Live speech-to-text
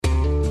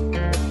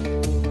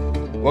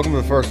Welcome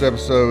to the first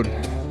episode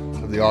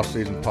of the OFF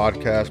SZN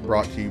Podcast,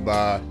 brought to you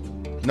by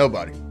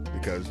nobody,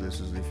 because this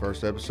is the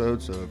first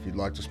episode. So if you'd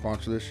like to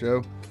sponsor this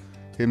show,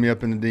 hit me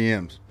up in the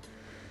DMs.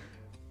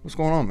 What's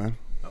going on, man?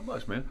 Not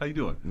much, man. How you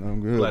doing? I'm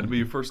good. Glad to be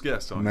your first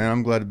guest on. Man,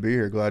 I'm glad to be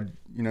here. Glad,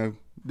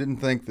 didn't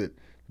think that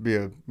it'd be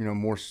a,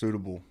 more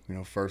suitable,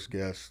 first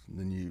guest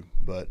than you.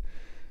 But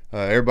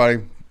everybody,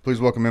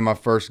 please welcome in my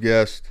first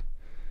guest,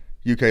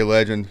 UK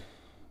legend,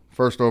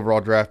 first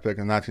overall draft pick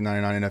in the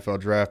 1999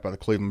 NFL Draft by the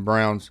Cleveland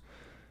Browns,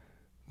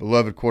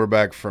 beloved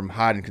quarterback from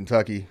Hyden,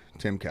 Kentucky,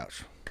 Tim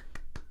Couch.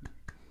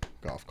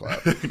 Golf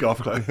clap.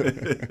 Golf clap.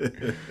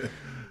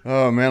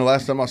 Oh man,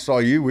 last time I saw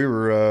you, we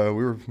were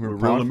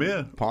reeling them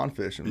in. Pond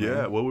fishing. Man.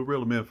 Yeah, well, we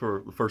reeled them in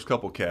for the first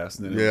couple casts,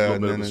 and then it was a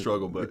little bit of a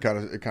struggle, but it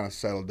kind of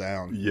settled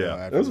down.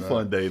 Yeah, it was a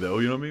fun day though.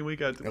 You know what I mean?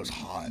 It was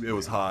hot. It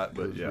was hot,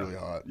 but it was really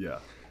hot. Yeah.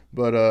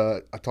 But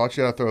I taught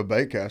you how to throw a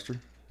bait caster.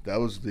 That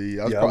was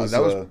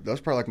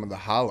probably like the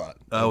highlight.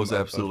 That was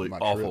absolutely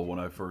awful when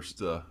I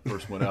first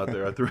went out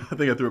there. I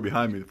think I threw it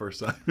behind me the first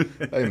time.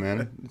 Hey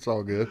man, it's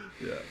all good.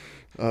 Yeah.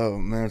 Oh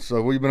man,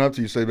 so what you been up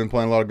to? You say you've been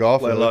playing a lot of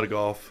golf. Playing a lot of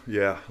golf.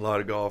 Yeah, a lot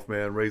of golf,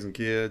 man. Raising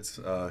kids.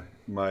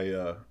 My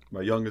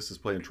youngest is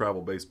playing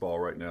travel baseball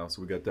right now,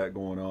 so we got that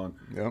going on.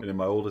 Yep. And then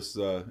my oldest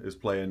is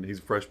playing. He's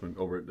a freshman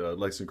over at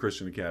Lexington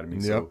Christian Academy.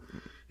 Yep. So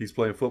he's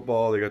playing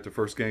football. They got their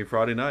first game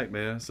Friday night,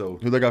 man. So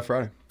who they got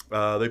Friday?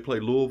 They play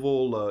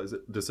Louisville. Is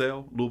it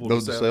DeSale? Louisville.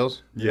 Those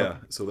DeSales? Yeah.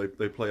 Yep. So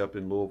they play up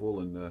in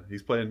Louisville, and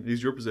he's playing.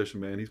 He's your position,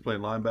 man. He's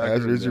playing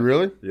linebacker. Is he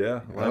really? Yeah,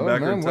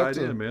 linebacker and tight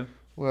end, man.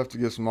 We'll have to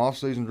get some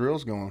off-season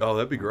drills going. Oh,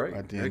 that'd be great.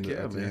 At the end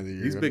of the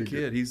year. He's a big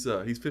kid. He's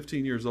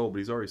 15 years old, but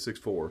he's already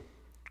 6'4".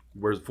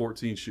 Wears a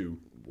 14 shoe.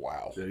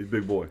 Wow. Yeah, he's a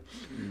big boy.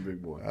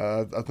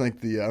 I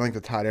think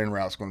the tight end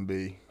route's going to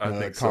be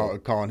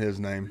calling his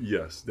name.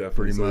 Yes,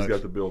 definitely. So he's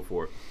got the build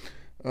for it.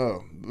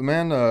 Oh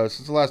man,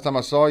 since the last time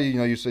I saw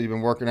you, you said you've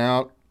been working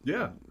out.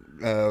 Yeah.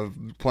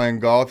 Playing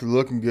golf. You're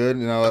looking good.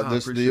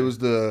 It was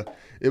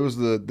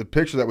the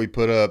picture that we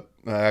put up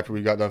after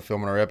we got done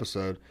filming our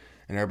episode,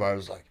 and everybody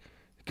was like,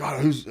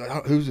 God, who's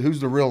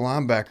the real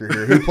linebacker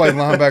here? Who played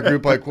linebacker? Who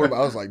played quarterback?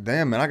 I was like,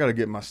 damn man, I got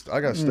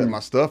to step my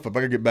stuff up.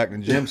 I got to get back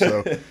in the gym.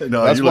 So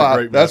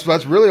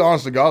that's really,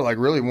 honest to God, like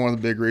really one of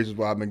the big reasons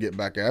why I've been getting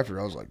back after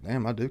it. I was like,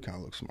 damn, I do kind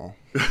of look small.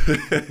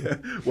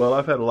 Well,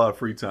 I've had a lot of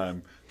free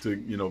time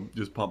to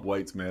just pump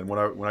weights, man. When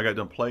I got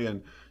done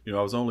playing,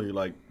 I was only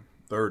like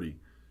 30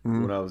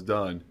 when I was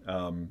done.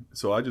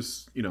 So I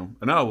just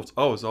and I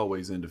was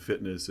always into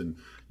fitness and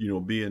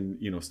being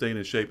staying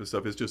in shape and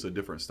stuff. It's just a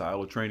different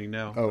style of training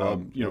now.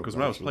 Because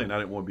when I was playing, I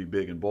didn't want to be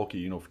big and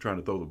bulky, for trying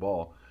to throw the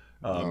ball.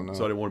 So I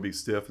didn't want to be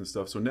stiff and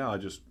stuff. So now I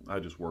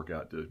just work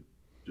out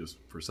just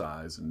for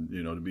size and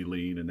to be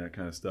lean and that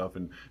kind of stuff.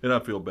 And I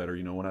feel better.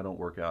 When I don't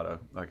work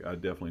out, I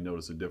definitely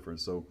notice a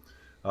difference. So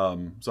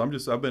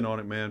I've been on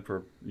it, man,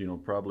 for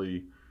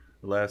probably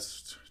the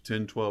last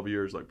 10, 12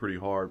 years, like pretty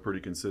hard, pretty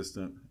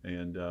consistent.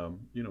 And,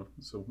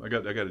 so I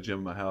got a gym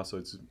in my house, so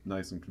it's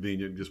nice and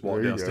convenient. Just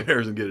walk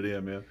downstairs and get it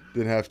in, man.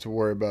 Didn't have to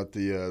worry about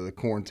the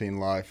quarantine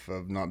life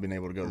of not being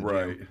able to go to the gym.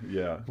 Right,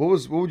 yeah.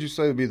 What would you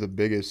say would be the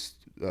biggest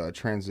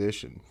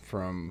transition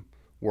from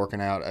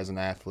working out as an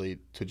athlete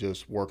to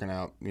just working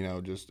out,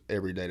 just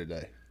every day to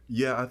day?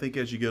 Yeah, I think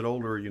as you get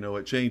older,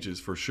 it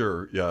changes for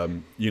sure.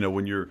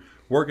 When you're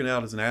working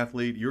out as an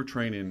athlete, you're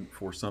training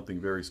for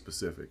something very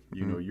specific.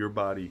 Your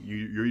body,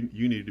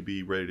 you need to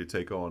be ready to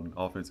take on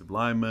offensive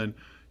linemen,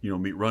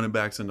 meet running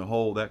backs in the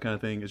hole, that kind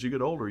of thing. As you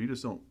get older, you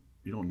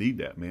don't need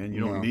that, man. You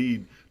don't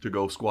need to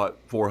go squat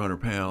 400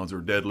 pounds or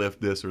deadlift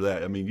this or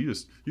that. I mean, you're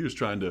just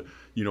trying to,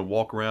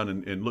 walk around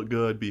and look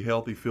good, be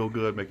healthy, feel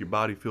good, make your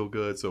body feel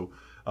good. So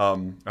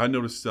I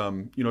noticed,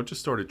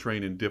 just started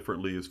training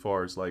differently as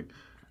far as like,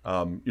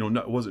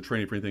 wasn't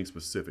training for anything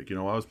specific. When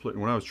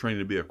I was training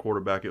to be a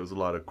quarterback, it was a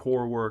lot of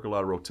core work, a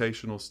lot of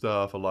rotational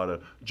stuff, a lot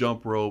of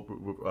jump rope,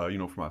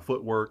 for my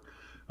footwork,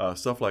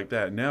 stuff like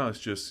that. Now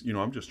it's just,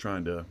 I'm just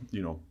trying to,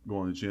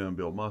 go in the gym,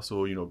 build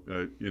muscle,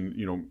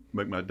 and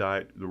make my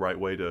diet the right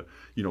way to,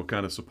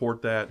 kind of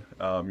support that.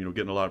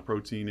 Getting a lot of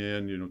protein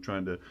in,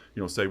 trying to,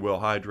 stay well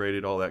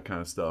hydrated, all that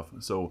kind of stuff.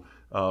 So,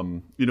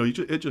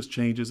 it just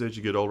changes as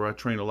you get older. I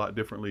train a lot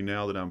differently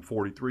now that I'm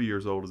 43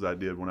 years old as I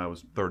did when I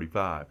was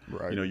 35.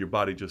 Right. Your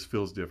body just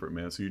feels different,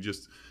 man. So you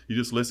just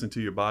listen to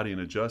your body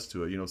and adjust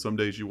to it. Some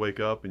days you wake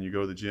up and you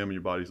go to the gym and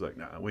your body's like,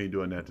 nah, we ain't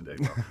doing that today,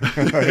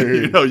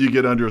 bro. You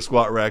get under a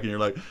squat rack and you're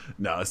like,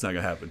 no, that's not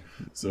gonna happen.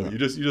 So you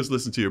just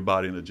listen to your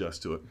body and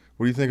adjust to it.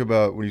 What do you think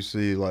about when you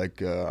see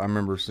like I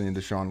remember seeing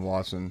Deshaun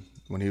Watson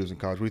when he was in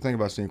college? What do you think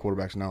about seeing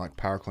quarterbacks now like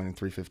power cleaning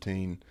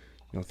 315?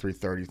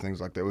 330, things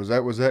like that. Was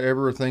that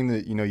ever a thing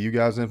that you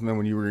guys implemented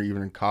when you were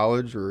even in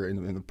college or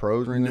in the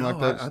pros or anything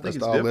like that? I think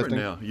it's different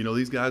now.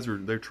 These guys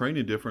they're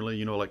training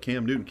differently. Like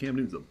Cam Newton. Cam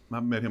Newton's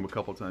I've met him a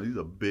couple of times. He's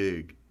a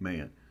big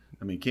man.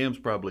 I mean, Cam's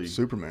probably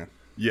Superman.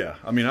 Yeah,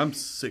 I mean, I'm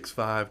 6'5",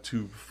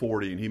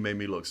 240, and he made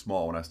me look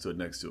small when I stood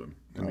next to him.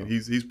 I mean,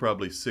 he's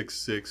probably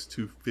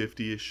 6'6",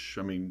 250-ish.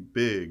 I mean,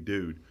 big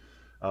dude.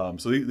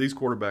 So these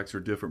quarterbacks are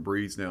different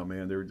breeds now,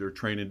 man. They're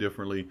training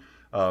differently.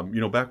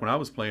 Back when I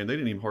was playing, they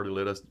didn't even hardly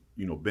let us,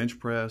 bench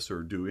press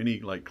or do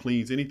any like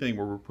cleans, anything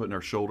where we're putting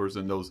our shoulders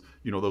in those,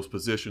 those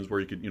positions where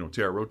you could,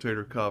 tear a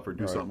rotator cuff or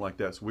do something like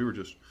that. So we were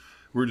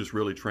just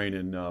really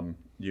training,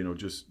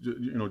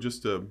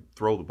 just to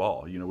throw the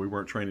ball. We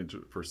weren't training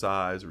for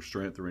size or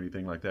strength or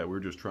anything like that. We were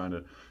just trying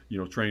to,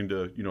 train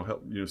to,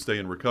 help, stay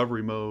in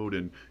recovery mode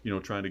and,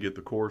 trying to get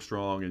the core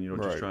strong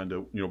and, just trying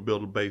to,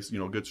 build a base,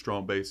 good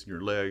strong base in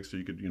your legs so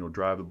you could,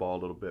 drive the ball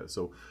a little bit.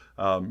 So,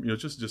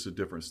 just a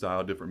different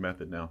style, different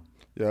method now.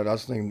 Yeah,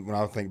 that's the thing when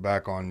I think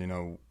back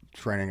on,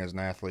 training as an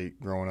athlete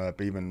growing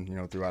up,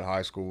 even, throughout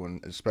high school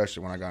and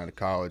especially when I got into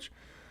college.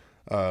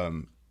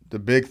 The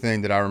big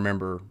thing that I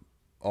remember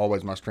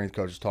always my strength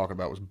coaches talk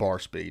about was bar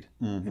speed.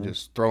 Mm-hmm.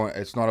 Just throwing.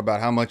 It's not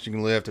about how much you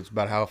can lift. It's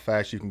about how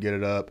fast you can get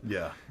it up.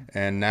 Yeah.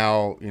 And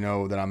now,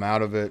 that I'm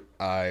out of it,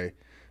 I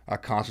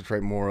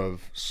concentrate more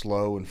of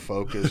slow and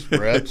focused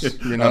reps,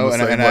 and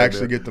I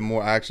actually get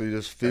I actually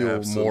just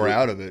feel more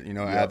out of it,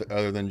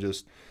 other than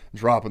just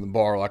dropping the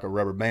bar like a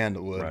rubber band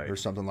would or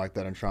something like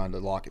that and trying to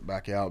lock it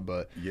back out.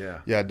 But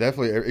yeah,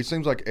 definitely. It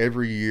seems like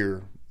every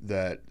year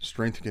that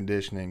strength and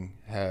conditioning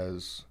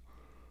has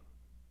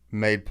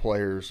made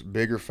players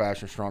bigger,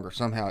 faster, stronger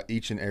somehow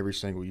each and every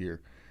single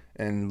year,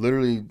 and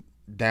literally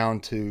down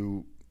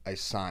to a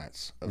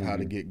science of how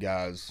to get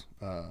guys,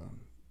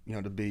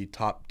 to be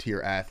top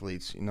tier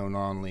athletes. Not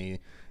only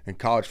in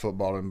college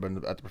football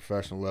but at the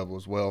professional level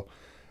as well.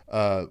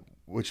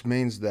 Which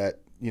means that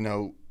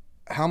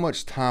how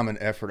much time and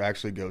effort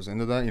actually goes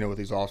into that. With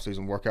these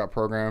off-season workout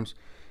programs.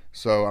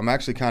 So I'm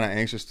actually kind of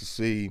anxious to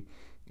see,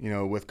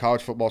 with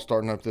college football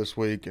starting up this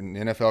week and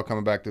the NFL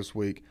coming back this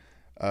week.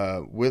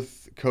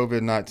 With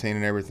COVID-19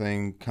 and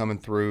everything coming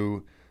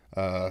through,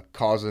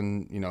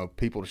 causing,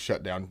 people to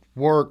shut down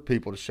work,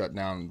 people to shut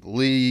down the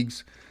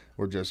leagues.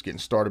 We're just getting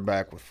started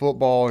back with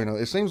football.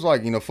 It seems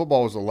like,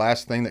 football was the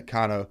last thing that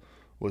kind of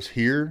was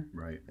here.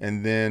 Right.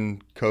 And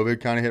then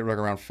COVID kind of hit like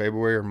around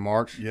February or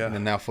March. Yeah. And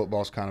then now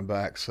football's kind of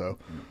back. So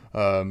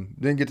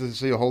didn't get to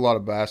see a whole lot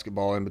of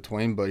basketball in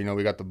between, but,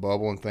 we got the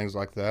bubble and things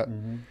like that.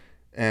 Mm-hmm.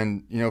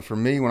 And, for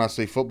me, when I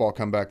see football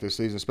come back this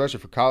season,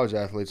 especially for college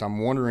athletes, I'm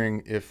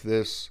wondering if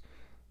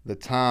the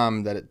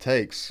time that it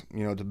takes,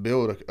 to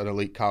build an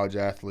elite college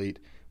athlete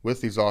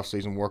with these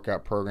off-season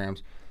workout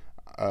programs,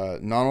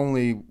 not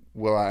only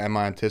am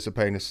I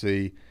anticipating to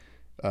see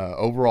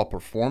overall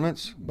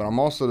performance, but I'm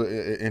also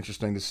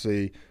interesting to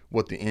see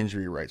what the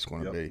injury rate's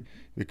going to be.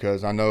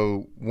 Because I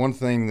know one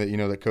thing that,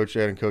 that Coach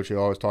Ed and Coach Hill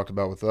always talked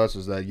about with us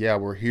is that,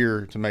 we're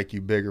here to make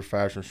you bigger,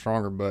 faster, and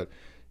stronger, but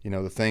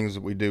the things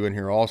that we do in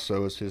here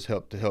also is to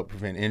help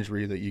prevent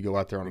injury, that you go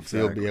out there on the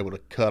field, be able to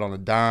cut on a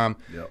dime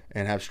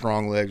and have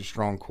strong legs,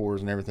 strong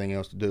cores, and everything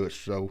else to do it.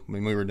 So, we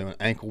were doing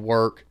ankle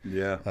work,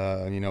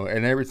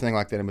 and everything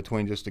like that in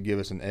between just to give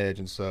us an edge.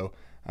 And so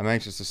I'm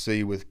anxious to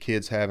see with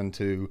kids having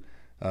to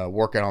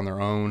work out on their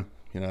own,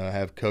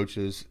 have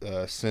coaches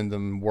send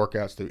them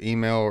workouts through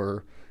email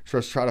or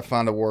just try to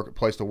find a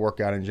place to work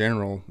out in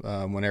general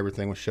when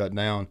everything was shut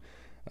down.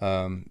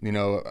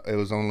 It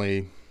was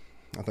only –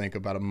 I think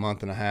about a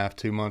month and a half,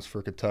 2 months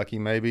for Kentucky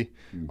maybe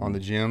on the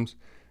gyms.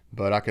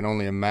 But I can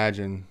only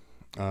imagine,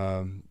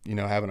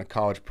 having a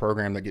college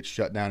program that gets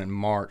shut down in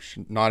March,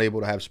 not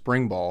able to have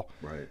spring ball,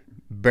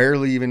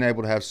 barely even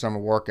able to have summer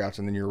workouts,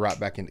 and then you're right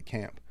back into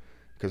camp.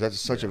 Because that's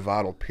such a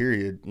vital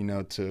period,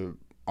 to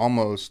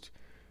almost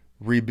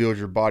rebuild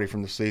your body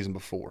from the season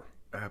before.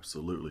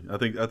 Absolutely. I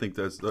think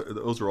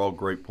those are all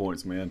great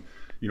points, man.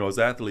 As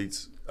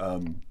athletes,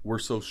 we're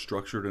so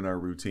structured in our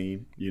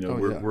routine.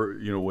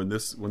 We're when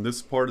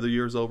this part of the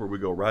year is over, we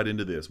go right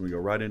into this, we go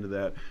right into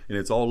that, and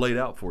it's all laid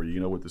out for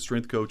you. With the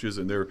strength coaches,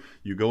 and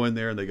you go in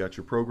there and they got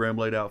your program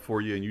laid out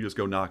for you, and you just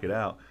go knock it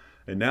out.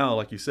 And now,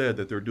 like you said,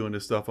 that they're doing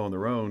this stuff on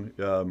their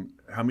own.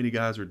 How many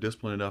guys are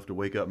disciplined enough to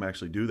wake up and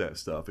actually do that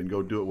stuff and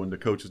go do it when the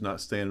coach is not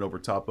standing over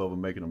top of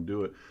them making them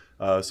do it?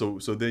 So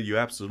then you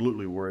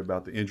absolutely worry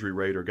about the injury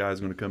rate. Or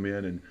guys going to come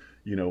in and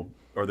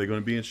are they going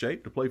to be in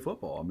shape to play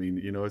football? I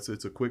mean,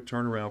 it's a quick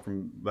turnaround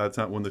from that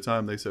time when the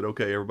time they said,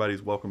 okay,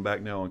 everybody's welcome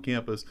back now on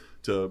campus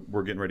to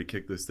we're getting ready to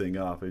kick this thing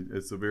off.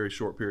 It's a very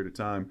short period of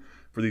time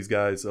for these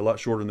guys, a lot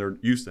shorter than they're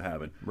used to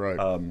having. Right.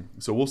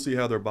 So we'll see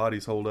how their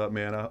bodies hold up,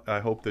 man. I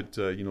hope that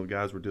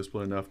guys were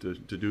disciplined enough to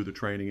do the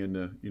training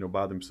and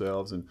by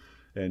themselves and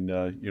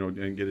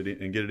get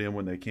it in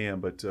when they can.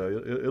 But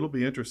it'll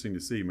be interesting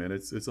to see, man.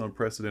 It's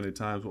unprecedented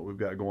times what we've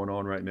got going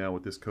on right now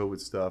with this COVID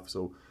stuff.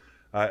 So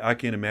I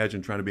can't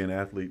imagine trying to be an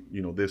athlete,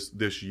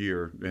 this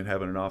year and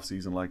having an off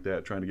season like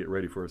that, trying to get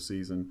ready for a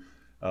season.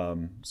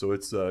 So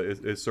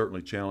it's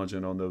certainly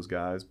challenging on those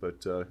guys,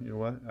 but you know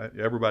what?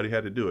 Everybody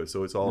had to do it,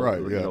 so it's all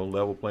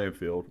level playing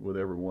field with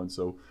everyone.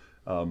 So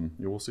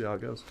we'll see how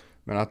it goes.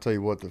 Man, I'll tell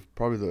you what,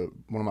 probably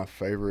one of my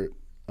favorite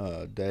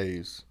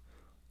days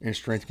in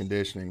strength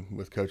conditioning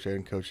with Coach Ed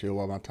and Coach Hill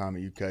while my time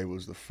at UK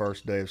was the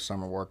first day of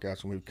summer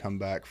workouts when we'd come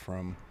back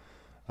from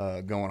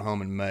going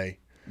home in May.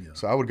 Yeah.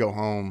 So I would go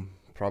home.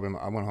 I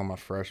went home my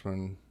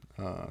freshman,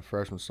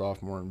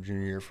 sophomore, and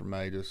junior year for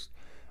May.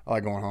 I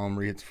like going home,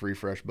 hit the free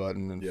fresh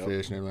button and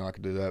fish and everything. I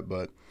could do that,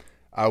 but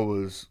I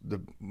was the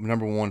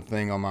number one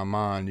thing on my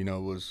mind,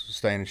 was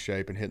staying in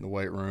shape and hitting the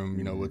weight room,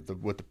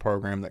 with the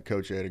program that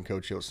Coach Ed and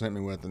Coach Hill sent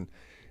me with. And,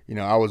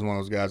 I was one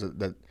of those guys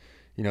that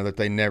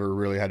they never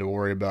really had to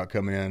worry about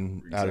coming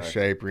in out of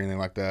shape or anything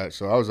like that.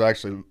 So I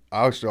actually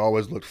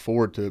always looked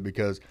forward to it,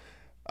 because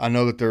I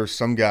know that there's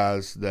some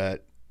guys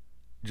that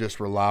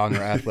just rely on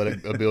their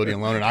athletic ability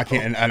alone, and I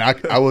can't, and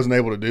I wasn't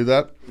able to do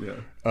that.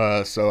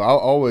 Yeah. So I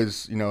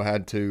always,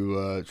 had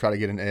to try to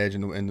get an edge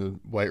in the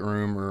weight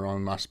room or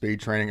on my speed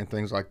training and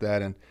things like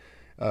that. And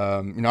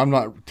I'm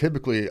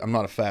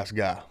not a fast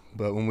guy,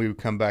 but when we would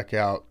come back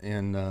out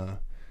in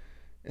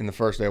the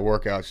first day of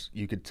workouts,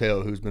 you could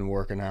tell who's been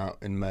working out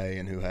in May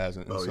and who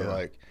hasn't. And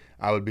like,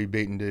 I would be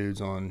beating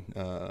dudes on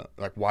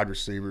like wide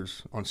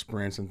receivers on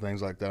sprints and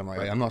things like that. I'm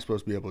like, hey, I'm not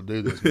supposed to be able to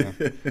do this,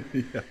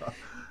 man.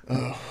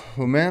 Yeah.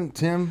 Well, man,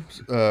 Tim,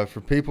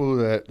 for people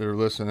that are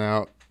listening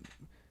out,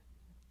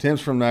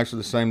 Tim's from actually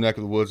the same neck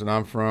of the woods that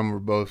I'm from. We're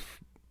both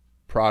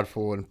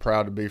prideful and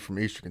proud to be from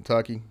Eastern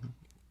Kentucky.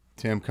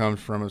 Tim comes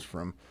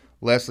from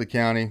Leslie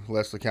County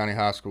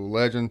High School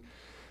legend.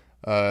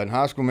 In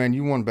high school, man,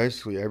 you won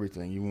basically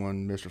everything. You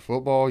won Mr.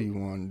 Football. You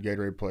won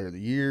Gatorade Player of the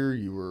Year.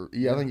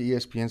 I think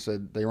ESPN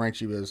said they ranked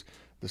you as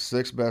the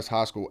 6th best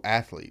high school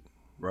athlete.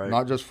 Right.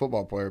 Not just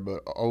football player,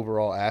 but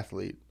overall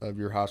athlete of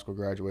your high school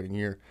graduating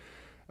year.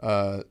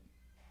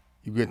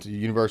 You went to the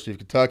University of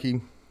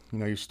Kentucky.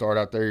 You start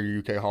out there, you're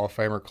UK Hall of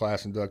Famer,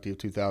 class inductee of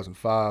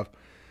 2005.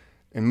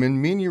 And when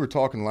me and you were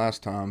talking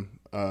last time,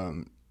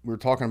 we were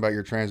talking about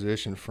your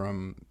transition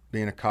from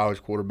being a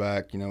college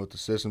quarterback, with the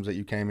systems that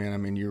you came in. I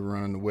mean, you were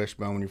running the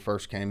wishbone when you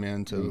first came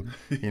in to,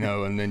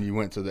 and then you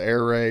went to the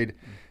air raid,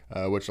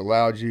 which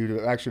allowed you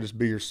to actually just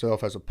be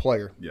yourself as a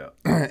player. Yeah.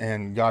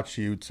 And got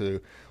you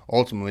to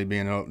ultimately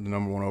being the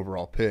number 1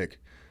 overall pick.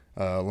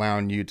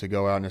 Allowing you to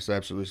go out and just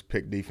absolutely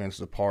pick defenses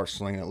apart,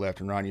 slinging it left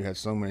and right. You had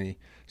so many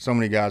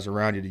guys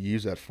around you to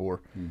use that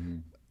for. Mm-hmm.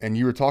 And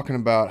you were talking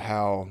about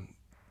how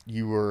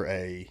you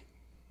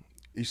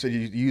said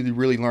you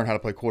really learned how to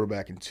play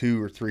quarterback in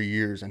 2 or 3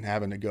 years, and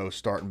having to go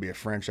start and be a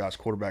franchise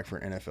quarterback for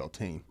an NFL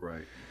team.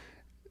 Right.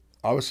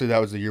 Obviously, that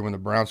was the year when the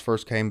Browns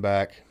first came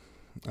back,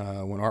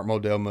 when Art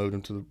Modell moved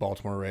into the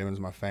Baltimore Ravens.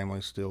 My family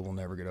still will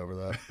never get over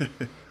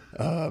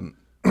that.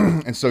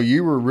 And so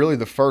you were really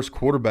the first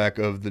quarterback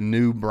of the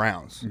new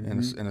Browns,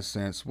 mm-hmm. in a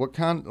sense. What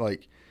kind,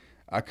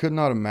 I could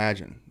not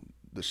imagine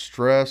the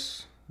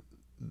stress,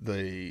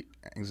 the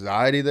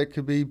anxiety that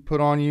could be put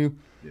on you,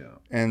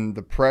 and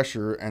the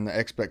pressure and the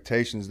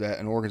expectations that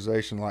an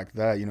organization like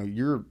that,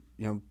 you're,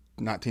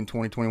 19,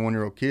 20,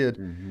 21-year-old kid,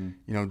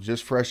 mm-hmm.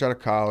 Just fresh out of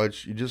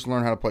college. You just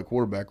learned how to play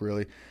quarterback,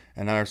 really.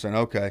 And now they're saying,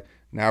 okay,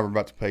 now we're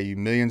about to pay you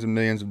millions and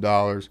millions of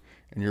dollars,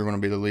 and you're going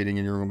to be the leading,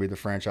 and you're going to be the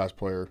franchise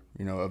player,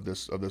 of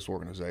this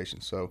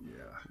organization. So,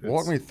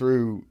 walk me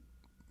through,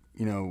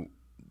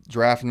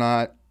 draft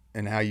night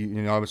and how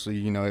you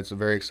obviously, it's a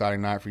very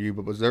exciting night for you.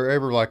 But was there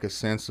ever a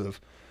sense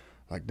of,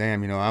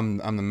 damn,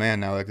 I'm the man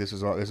now. This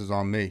is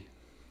on me.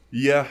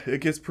 Yeah,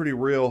 it gets pretty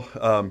real.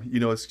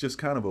 It's just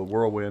kind of a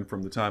whirlwind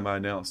from the time I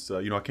announced.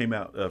 I came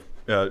out.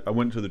 I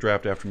went to the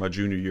draft after my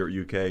junior year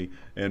at UK,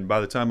 and by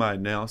the time I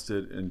announced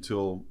it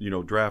until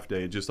draft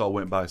day, it just all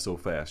went by so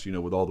fast.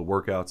 With all the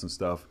workouts and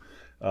stuff.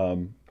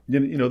 Then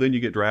you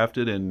get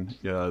drafted, and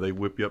they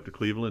whip you up to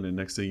Cleveland, and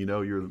next thing you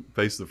know, you're the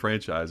face of the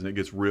franchise, and it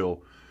gets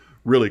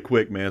really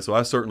quick, man. So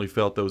I certainly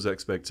felt those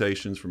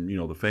expectations from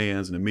the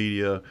fans and the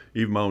media,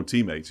 even my own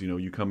teammates.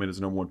 You come in as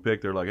the number 1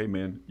 pick, they're like, hey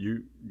man,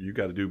 you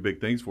got to do big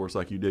things for us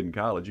like you did in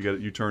college.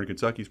 You turn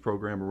Kentucky's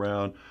program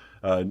around.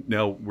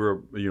 Now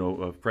we're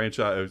a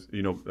franchise,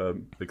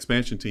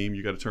 expansion team.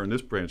 You got to turn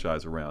this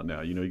franchise around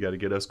now. You got to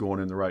get us going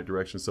in the right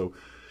direction. So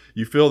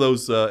you feel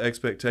those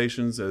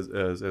expectations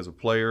as a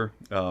player.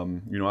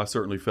 I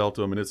certainly felt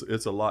them, and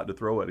it's a lot to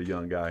throw at a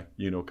young guy.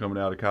 Coming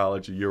out of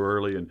college a year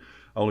early, and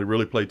I only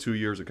really played 2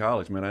 years of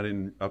college,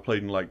 man. I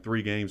played in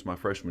 3 games my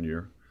freshman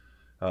year.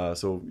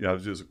 So I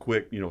was just a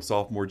quick,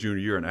 sophomore, junior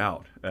year and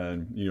out.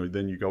 And,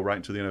 then you go right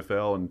into the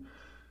NFL. And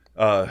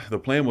the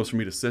plan was for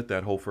me to sit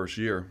that whole first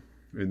year.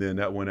 And then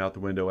that went out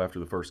the window after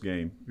the first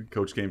game.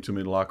 Coach came to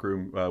me in the locker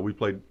room. We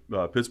played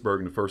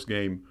Pittsburgh in the first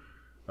game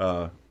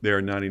there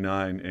in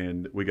 99,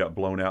 and we got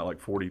blown out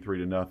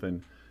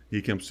 43-0.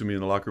 He comes to me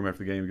in the locker room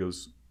after the game. He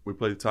goes, we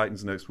play the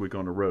Titans next week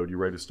on the road. You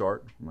ready to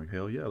start? I'm like,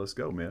 hell yeah, let's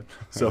go, man.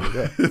 So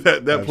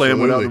that plan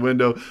went out the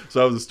window.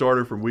 So I was a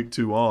starter from week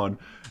 2 on.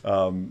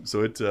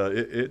 So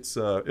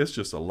it's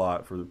just a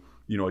lot for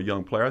a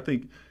young player. I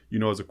think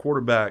as a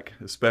quarterback,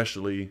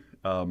 especially,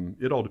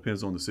 it all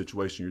depends on the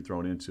situation you're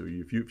thrown into.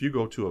 If you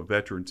go to a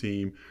veteran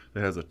team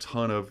that has a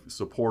ton of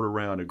support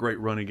around, a great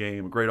running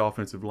game, a great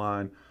offensive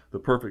line, the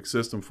perfect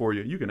system for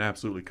you, you can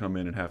absolutely come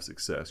in and have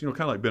success. Kind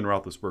of like Ben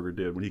Roethlisberger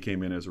did when he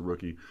came in as a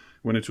rookie.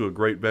 Went into a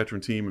great veteran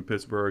team in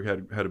Pittsburgh,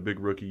 had a big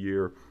rookie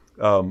year.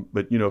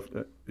 But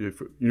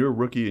if you're a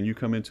rookie and you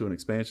come into an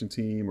expansion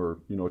team or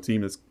a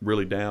team that's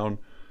really down,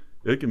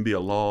 it can be a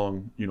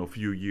long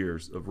few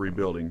years of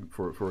rebuilding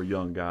for a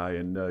young guy,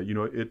 and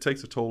it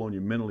takes a toll on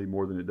you mentally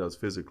more than it does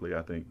physically,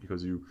 I think,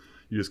 because you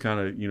You just kind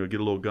of get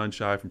a little gun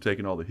shy from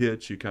taking all the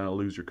hits. You kind of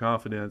lose your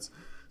confidence.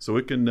 So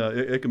it can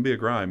be a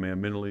grind, man,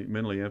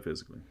 mentally and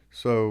physically.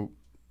 So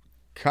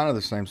kind of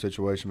the same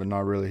situation, but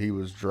not really. He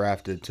was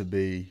drafted to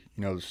be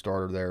the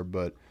starter there,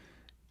 but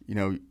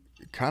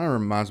it kind of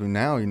reminds me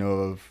now,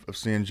 of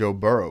seeing Joe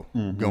Burrow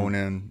going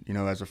in,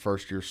 as a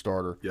first-year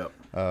starter. Yep.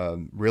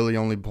 Really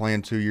only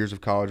playing 2 years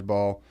of college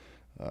ball.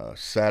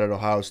 Sat at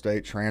Ohio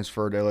State,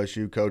 transferred to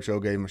LSU. Coach O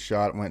gave him a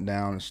shot, went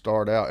down and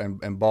started out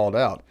and balled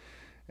out.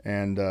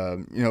 And,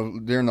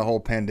 during the whole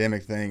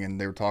pandemic thing, and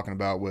they were talking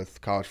about with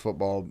college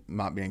football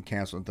not being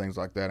canceled and things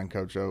like that, and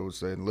Coach O was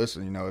saying,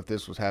 listen, if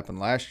this was happened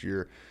last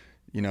year,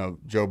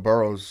 Joe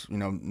Burrow's,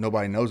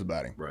 nobody knows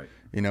about him. Right.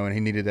 And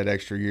he needed that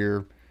extra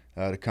year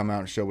to come out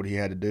and show what he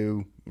had to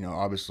do.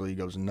 Obviously he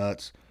goes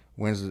nuts,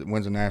 wins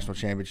a national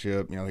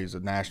championship. He's a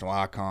national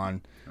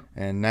icon.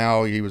 And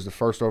now he was his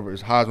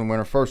Heisman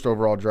winner, first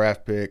overall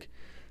draft pick.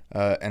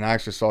 And I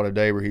actually saw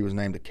today where he was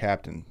named a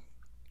captain.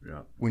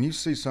 Yeah. When you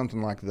see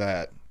something like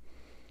that,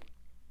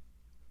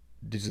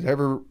 does it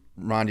ever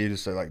remind you to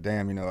say, like,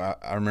 damn,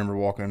 I remember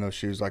walking in those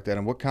shoes like that?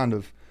 And what kind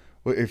of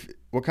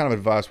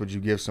advice would you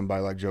give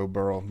somebody like Joe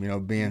Burrow,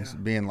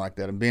 being like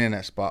that and being in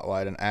that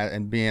spotlight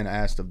and being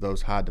asked of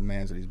those high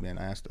demands that he's being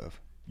asked of?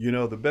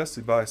 The best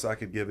advice I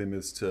could give him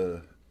is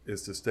to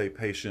stay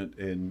patient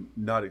and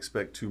not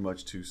expect too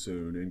much too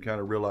soon, and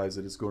kind of realize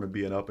that it's going to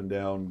be an up and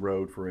down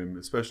road for him,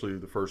 especially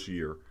the first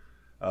year.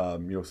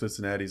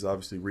 Cincinnati's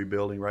obviously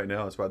rebuilding right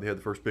now. That's why they had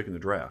the first pick in the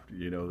draft.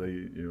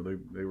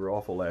 They were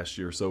awful last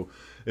year, so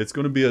it's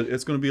going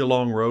to be a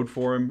long road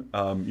for him.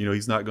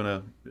 He's not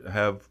going to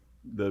have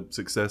the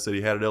success that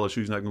he had at LSU.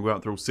 He's not going to go out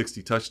and throw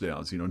 60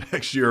 touchdowns,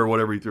 next year or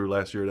whatever he threw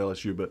last year at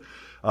LSU. But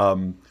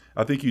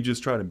I think you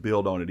just try to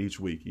build on it each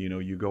week.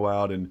 You go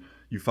out and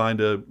you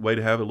find a way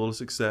to have a little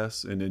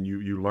success, and then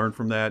you learn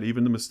from that.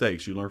 Even the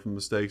mistakes, you learn from the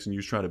mistakes, and you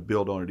just try to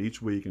build on it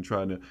each week and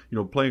trying to,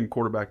 playing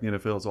quarterback in the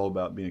NFL is all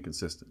about being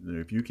consistent. And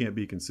if you can't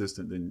be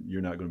consistent, then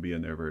you're not going to be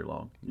in there very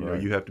long.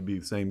 Right. You have to be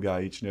the same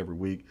guy each and every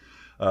week.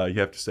 You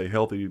have to stay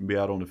healthy. You can be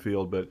out on the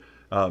field. But,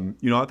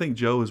 I think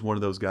Joe is one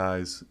of those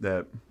guys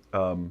that,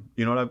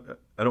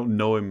 I don't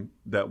know him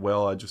that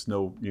well. I just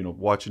know,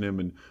 watching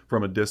him and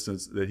from a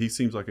distance, that he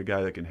seems like a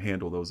guy that can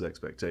handle those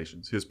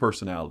expectations. His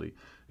personality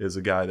is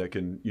a guy that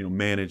can,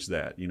 manage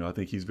that. I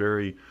think he's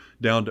very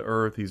down to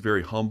earth. He's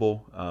very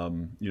humble.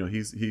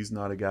 He's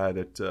not a guy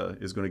that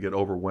is going to get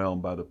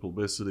overwhelmed by the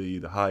publicity,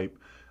 the hype,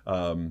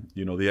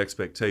 the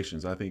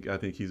expectations. I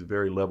think he's a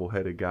very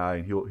level-headed guy,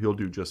 and he'll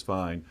do just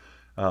fine.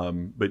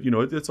 But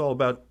it's all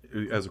about,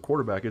 as a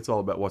quarterback, it's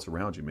all about what's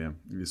around you, man,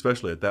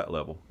 especially at that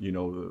level.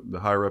 The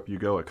higher up you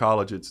go. At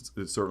college, it's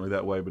certainly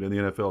that way, but in the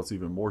NFL, it's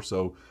even more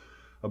so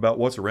about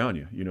what's around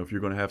you. If you're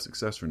going to have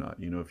success or not.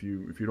 If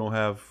you don't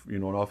have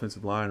an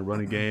offensive line, a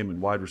running game,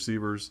 and wide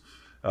receivers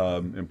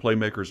and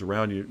playmakers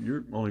around you,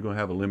 you're only going to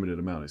have a limited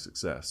amount of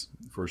success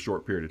for a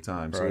short period of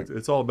time. Right. So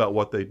it's all about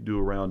what they do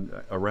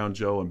around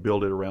Joe and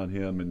build it around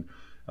him. And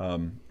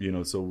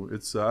so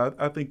it's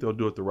I think they'll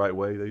do it the right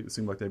way. They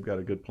seem like they've got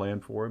a good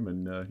plan for him,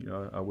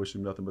 and I wish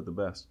him nothing but the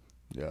best.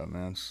 Yeah,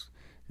 man.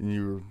 And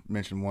you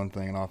mentioned one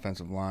thing, an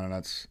offensive line, and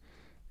that's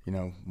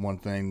one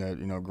thing that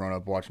growing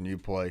up watching you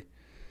play,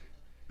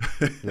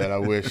 that I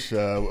wish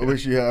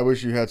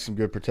you had some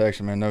good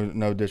protection, man.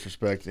 No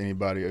disrespect to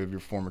anybody of your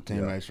former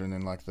teammates or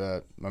anything like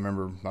that. I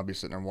remember I'd be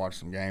sitting there watching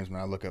some games, and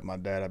I look at my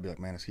dad, I'd be like,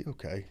 man, is he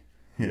okay?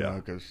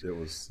 Because it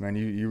was, man,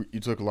 you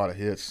took a lot of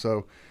hits.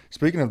 So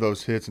speaking of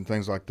those hits and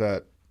things like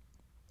that,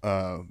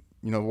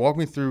 walk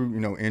me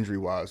through injury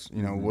wise.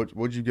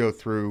 What'd you go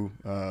through?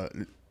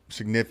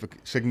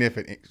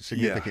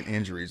 Significant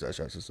injuries, I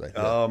should say.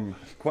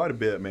 Quite a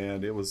bit,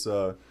 man. It was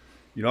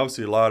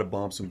obviously a lot of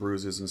bumps and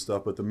bruises and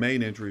stuff, but the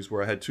main injuries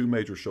were I had 2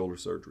 major shoulder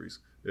surgeries,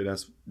 and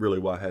that's really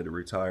why I had to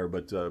retire.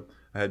 But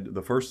I had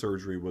the first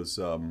surgery was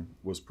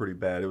pretty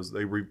bad. It was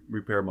they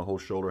repaired my whole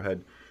shoulder.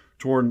 Had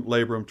torn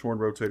labrum, torn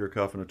rotator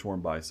cuff, and a torn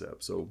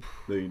bicep. So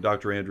the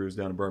Dr. Andrews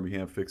down in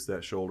Birmingham fixed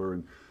that shoulder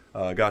and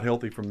got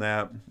healthy from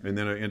that. And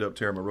then I ended up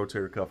tearing my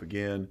rotator cuff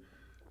again.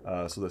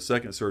 So the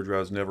second surgery, I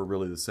was never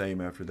really the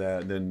same after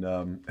that. And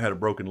then had a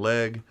broken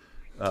leg,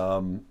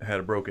 had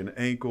a broken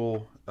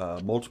ankle,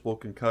 multiple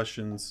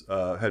concussions,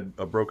 had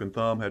a broken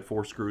thumb, had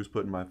 4 screws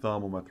put in my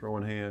thumb on my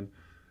throwing hand.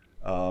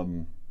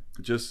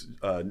 Just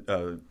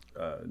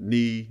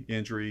knee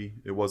injury.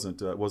 It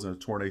wasn't a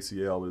torn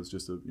ACL. It was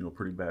just a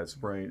pretty bad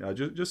sprain.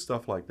 Just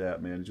stuff like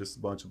that, man. Just a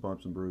bunch of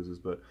bumps and bruises.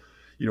 But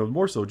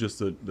more so just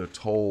the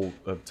toll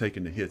of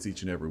taking the hits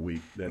each and every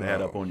week that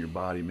add up on your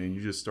body, man.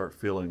 You just start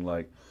feeling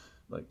like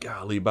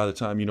golly. By the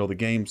time the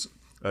games,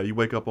 you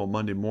wake up on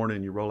Monday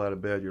morning, you roll out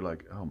of bed, you're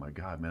like, oh my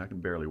God, man, I can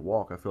barely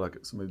walk. I feel like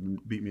somebody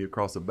beat me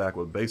across the back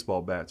with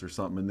baseball bats or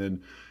something. And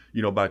then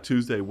by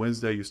Tuesday,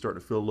 Wednesday, you start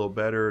to feel a little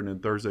better. And then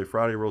Thursday,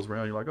 Friday rolls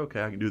around. You're like,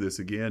 okay, I can do this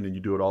again. And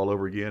you do it all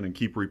over again and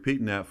keep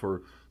repeating that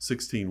for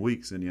 16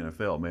 weeks in the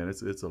NFL, man.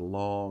 It's a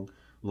long,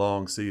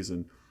 long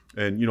season.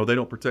 And they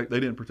didn't protect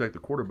the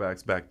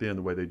quarterbacks back then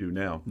the way they do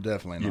now.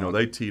 Definitely not.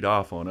 They teed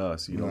off on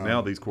us.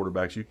 Now these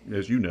quarterbacks,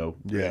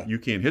 you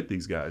can't hit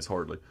these guys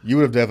hardly. You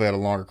would have definitely had a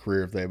longer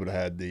career if they would have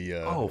had the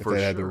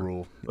had the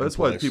rule. That's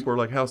why people are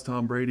like, how's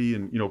Tom Brady?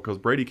 And because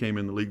Brady came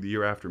in the league the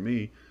year after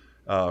me,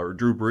 or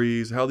Drew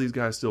Brees. How these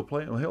guys still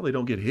playing? Well, hell, they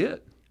don't get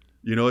hit.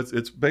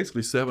 It's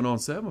basically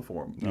 7-on-7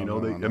 for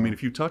them. I mean,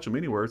 if you touch them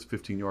anywhere, it's a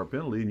 15-yard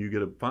penalty and you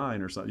get a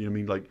fine or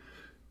something.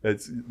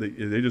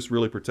 They just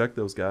really protect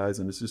those guys,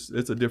 and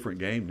it's a different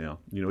game now.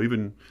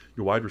 Even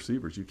your wide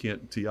receivers, you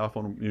can't tee off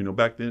on them.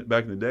 Back in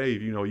the day,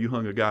 you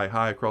hung a guy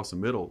high across the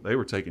middle, they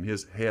were taking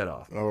his head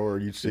off. Or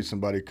you'd see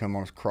somebody come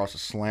across a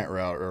slant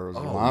route, or it was a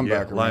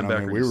linebacker.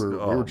 Yeah, we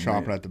were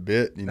chomping at the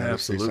bit, to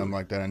see something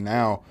like that. And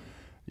now,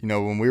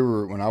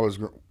 when I was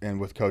in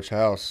with Coach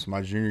House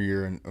my junior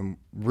year, and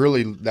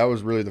really that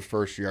was really the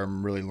first year I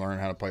really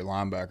learned how to play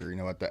linebacker.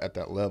 At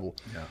that level.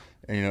 Yeah.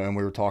 And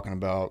we were talking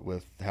about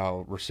with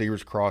how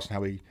receivers cross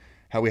and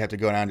how we have to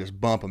go down and just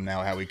bump them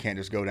now, how we can't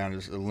just go down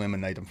and just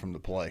eliminate them from the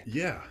play.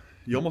 Yeah.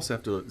 You almost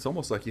have to – it's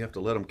almost like you have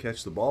to let them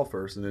catch the ball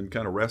first and then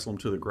kind of wrestle them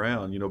to the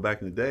ground.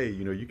 Back in the day,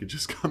 you could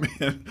just come in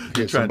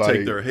and try and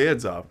take their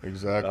heads off.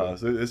 Exactly.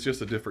 So it's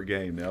just a different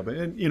game now. But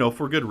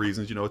for good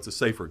reasons. It's a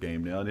safer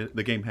game now. And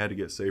the game had to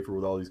get safer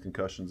with all these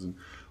concussions and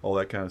all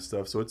that kind of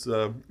stuff. So it's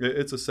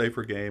a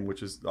safer game,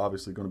 which is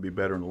obviously going to be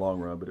better in the long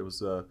run. But it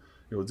was a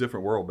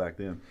different world back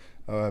then.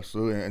 Oh,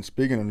 absolutely. And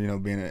speaking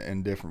of being in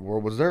a different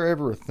world, was there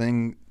ever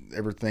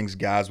things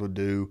guys would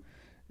do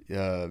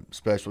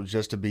special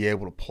just to be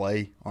able to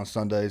play on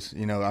Sundays?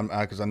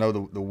 Because I know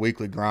the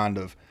weekly grind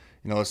of,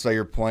 let's say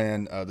you're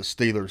playing the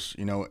Steelers,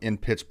 in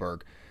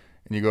Pittsburgh,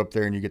 and you go up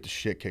there and you get the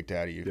shit kicked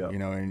out of you, yep.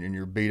 And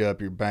you're beat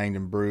up, you're banged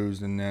and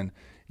bruised, and then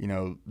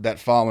that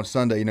following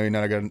Sunday, you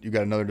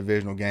got another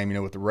divisional game,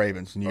 with the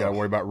Ravens, and you got to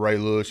worry about Ray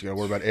Lewis, you got to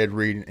worry about Ed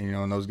Reed,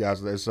 and those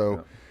guys there.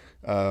 So,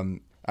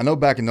 I know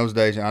back in those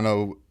days, I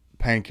know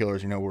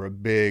painkillers, were a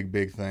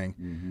big thing.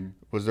 Mm-hmm.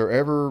 Was there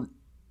ever,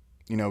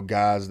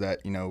 guys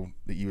that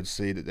that you would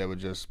see that would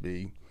just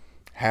be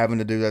having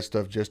to do that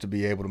stuff just to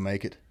be able to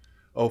make it?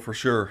 Oh, for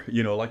sure.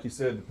 Like you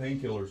said, the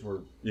painkillers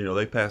were,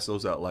 they passed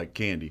those out like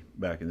candy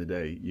back in the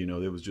day.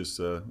 It was just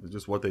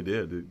what they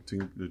did.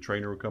 The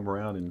trainer would come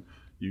around and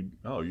you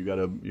got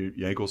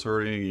your ankle's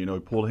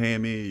hurting, pulled a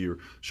hammy, your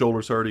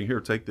shoulder's hurting.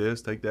 Here, take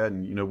this, take that,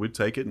 and we'd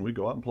take it and we'd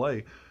go out and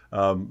play.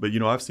 But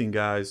I've seen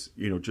guys,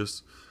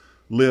 just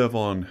live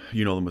on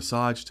the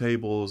massage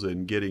tables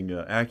and getting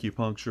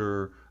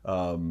acupuncture.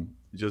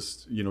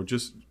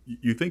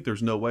 You think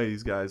there's no way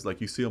these guys,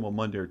 like you see them on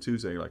Monday or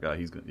Tuesday, you're like,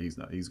 he's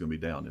gonna be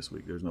down this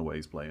week. There's no way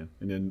he's playing.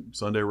 And then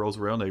Sunday rolls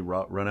around, they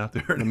run out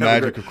there. The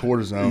magic of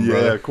cortisone, yeah,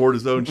 brother.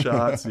 Cortisone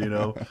shots.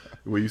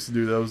 We used to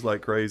do those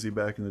like crazy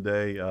back in the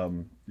day.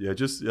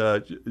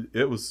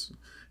 It was.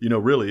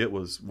 Really, it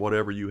was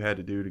whatever you had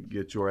to do to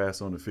get your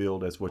ass on the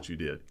field. That's what you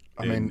did.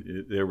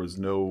 There was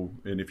no,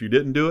 and if you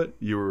didn't do it,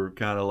 you were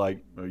kind of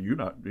like, you're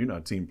not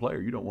a team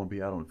player. You don't want to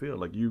be out on the field.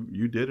 Like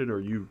you did it,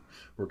 or you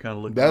were kind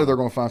of looking. That, or they're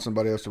going to find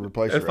somebody else to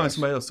replace. They'll find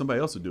somebody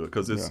else to do it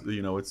because it's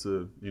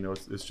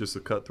it's just a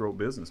cutthroat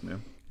business,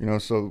 man.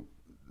 So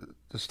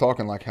just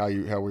talking like how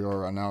we are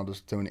right now,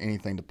 just doing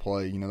anything to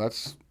play.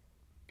 That's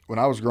when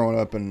I was growing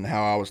up and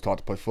how I was taught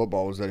to play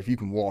football was that if you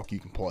can walk, you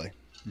can play.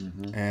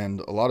 Mm-hmm. And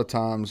a lot of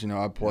times,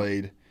 I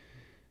played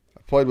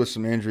with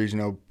some injuries,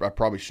 I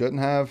probably shouldn't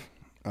have.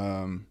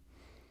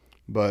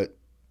 But,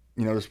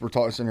 we're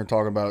sitting here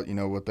talking about,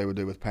 what they would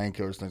do with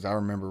painkillers, things. I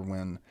remember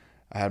when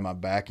I had my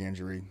back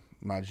injury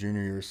my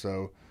junior year.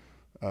 So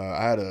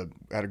I had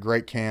a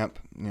great camp.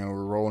 We're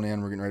rolling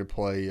in. We're getting ready to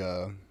play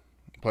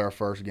our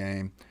first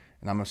game.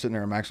 And I'm sitting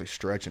there. I'm actually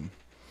stretching.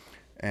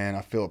 And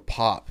I feel a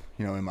pop,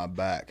 in my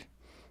back.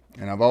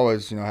 And I've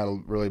always, had a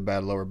really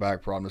bad lower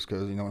back problem just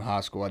because, in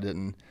high school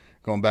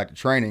going back to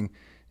training,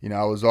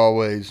 I was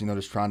always,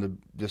 just trying to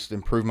just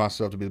improve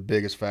myself to be the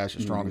biggest,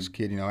 fastest, strongest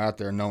kid, out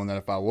there, knowing that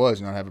if I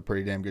was, I'd have a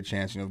pretty damn good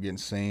chance, of getting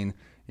seen,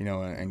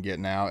 and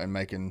getting out and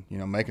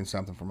making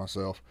something for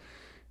myself.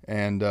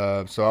 And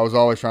so I was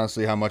always trying to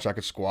see how much I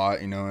could squat,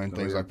 and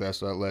things like that.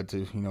 So that led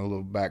to,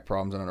 little back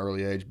problems at an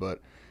early age.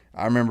 But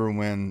I remember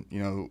when,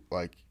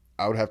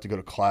 I would have to go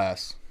to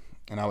class.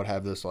 And I would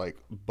have this,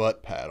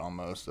 butt pad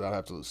almost that I'd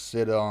have to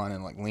sit on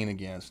and, lean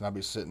against. And I'd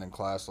be sitting in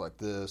class like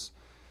this.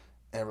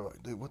 And everybody's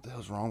like, dude, what the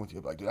hell's wrong with you?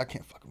 I'm like, dude, I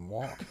can't fucking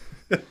walk.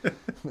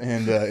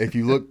 And if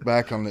you look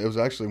back on it was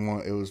actually one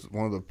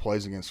of the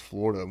plays against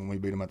Florida when we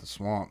beat them at the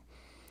Swamp.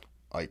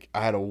 I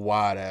had a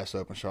wide-ass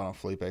open shot on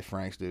Felipe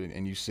Franks, dude.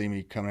 And you see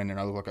me coming in there,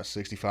 and I look like a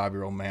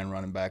 65-year-old man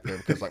running back there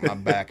because, my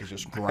back is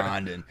just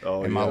grinding.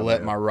 And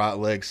my right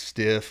leg's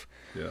stiff.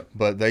 Yeah.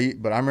 But I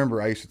remember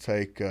I used to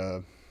take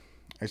a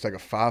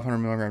 500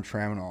 milligram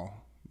Tramadol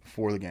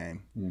before the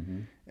game,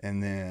 mm-hmm.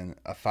 and then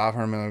a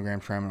 500 milligram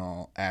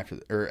Tramadol at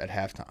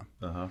halftime.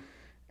 Uh-huh.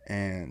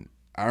 And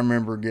I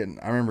remember getting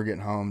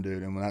home,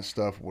 dude, and when that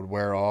stuff would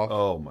wear off.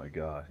 Oh my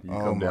God, you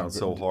come down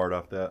so hard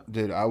off that,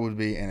 dude. I would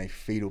be in a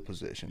fetal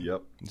position.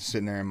 Yep.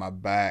 Sitting there in my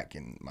back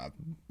and my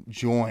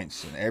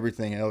joints and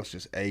everything else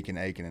just aching,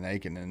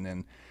 and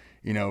then,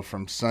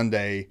 from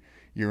Sunday.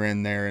 you're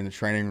in there in the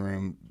training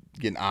room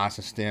getting ice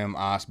and stem,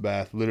 ice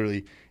bath,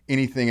 literally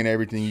anything and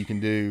everything you can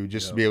do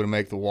just to be able to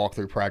make the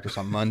walkthrough practice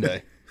on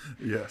Monday.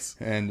 Yes.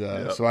 And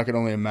so I could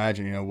only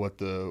imagine, what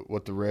the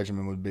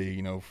regimen would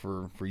be,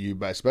 for you,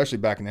 but especially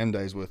back in them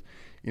days with,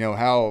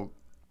 how,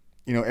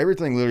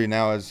 everything literally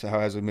now is how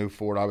as we move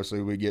forward,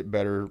 obviously we get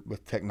better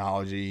with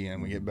technology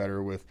and we get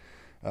better with,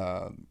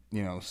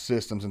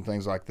 systems and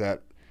things like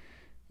that.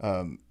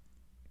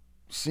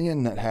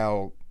 Seeing that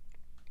how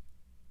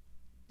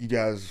you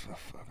guys,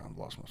 I've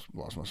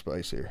lost my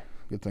space here.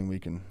 Good thing we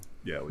can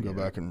go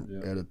back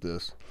and edit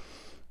this.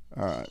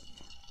 All right.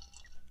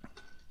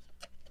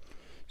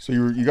 So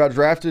you got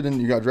drafted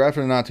in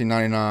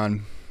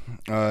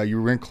 1999.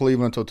 You were in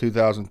Cleveland until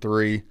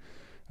 2003.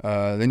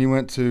 Then you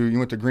went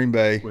to Green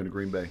Bay. Went to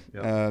Green Bay.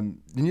 Yeah.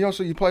 Then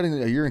you played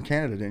a year in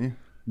Canada, didn't you?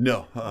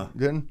 No.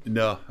 Didn't?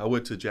 No. I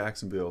went to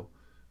Jacksonville.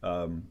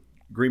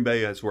 Green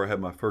Bay, that's where I had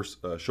my first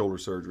shoulder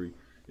surgery,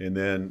 and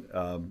then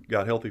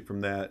got healthy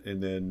from that,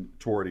 and then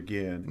tore it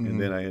again, and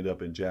then I ended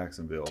up in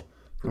Jacksonville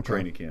for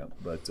training camp.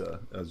 But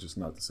that was just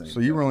not the same. So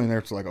you were only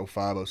there till like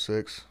 05,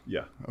 06?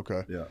 Yeah.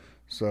 Okay. Yeah.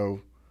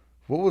 So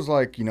what was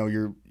like,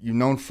 you've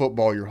known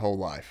football your whole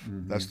life.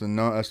 That's the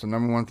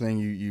number one thing.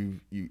 You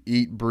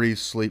eat, breathe,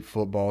 sleep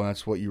football, and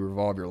that's what you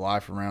revolve your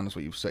life around. That's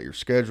what you set your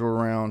schedule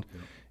around.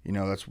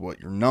 Yeah. That's what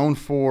you're known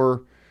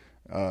for,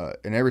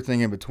 and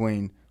everything in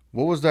between.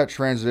 What was that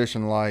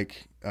transition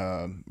like,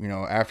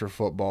 after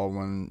football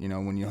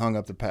when you hung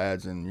up the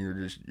pads and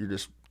you're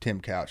just Tim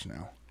Couch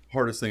now?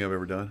 Hardest thing I've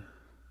ever done.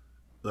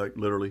 Like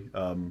literally,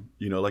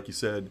 like you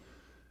said,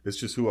 it's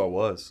just who I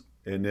was.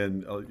 And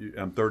then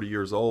I'm 30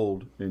 years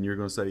old, and you're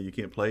going to say you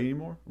can't play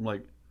anymore? I'm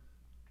like,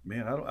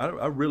 man,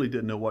 I really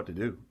didn't know what to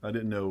do. I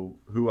didn't know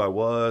who I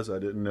was. I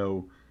didn't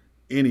know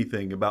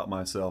anything about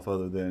myself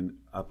other than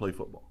I play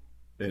football.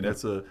 And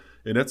that's a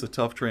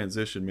tough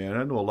transition, man.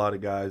 I know a lot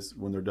of guys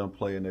when they're done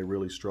playing, they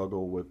really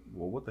struggle with,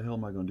 well, what the hell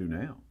am I going to do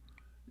now?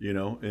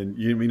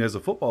 And as a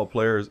football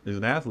player, as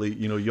an athlete,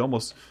 you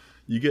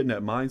get in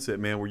that mindset,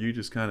 man, where you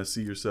just kind of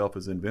see yourself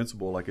as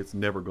invincible, like it's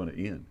never going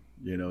to end.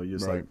 You're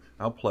just like,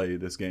 I'll play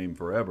this game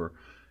forever.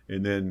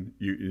 And then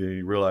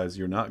you realize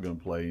you're not going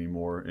to play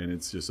anymore, and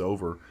it's just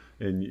over.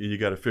 And you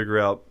got to figure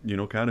out,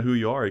 kind of who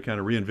you are. You kind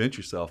of reinvent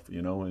yourself,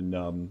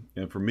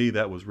 and for me,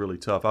 that was really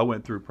tough. I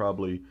went through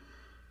probably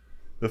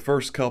the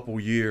first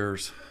couple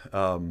years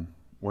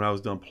when I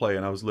was done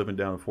playing. I was living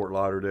down in Fort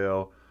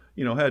Lauderdale,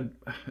 had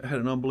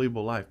an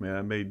unbelievable life, man.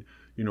 I made,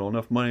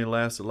 enough money to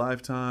last a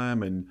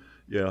lifetime, and,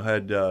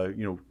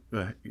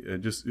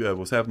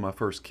 was having my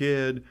first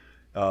kid.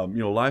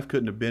 Life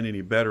couldn't have been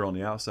any better on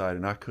the outside,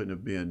 and I couldn't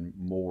have been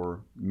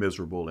more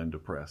miserable and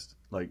depressed.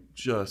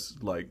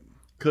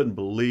 Couldn't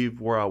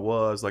believe where I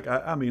was. I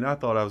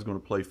thought I was going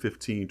to play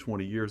 15,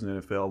 20 years in the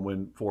NFL and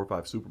win 4 or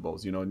 5 Super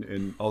Bowls,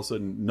 and all of a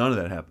sudden none of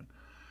that happened.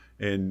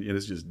 And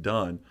it's just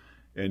done.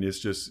 And you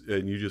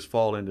just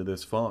fall into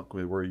this funk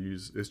where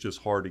it's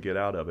just hard to get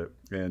out of it.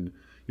 And,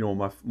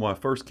 when my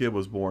first kid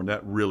was born,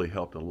 that really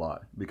helped a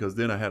lot, because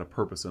then I had a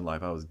purpose in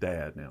life. I was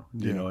dad now,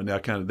 and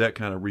that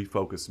kind of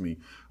refocused me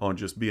on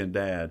just being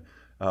dad.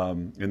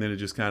 And then it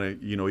just kind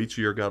of, each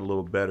year got a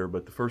little better,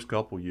 but the first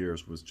couple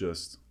years was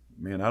just,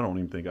 man, I don't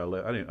even think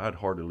I'd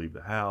hardly leave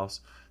the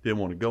house. Didn't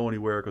want to go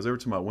anywhere, because every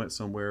time I went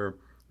somewhere,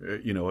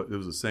 it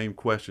was the same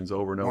questions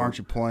over and over. Why aren't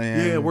you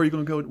playing? Yeah, where are you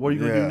going to go? What are you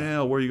going to do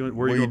now? What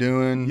are you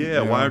doing?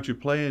 Yeah, why aren't you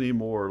playing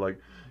anymore?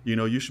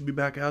 You should be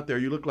back out there.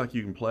 You look like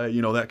you can play.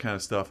 That kind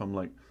of stuff. I'm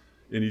like,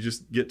 and you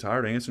just get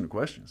tired of answering the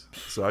questions.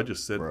 So I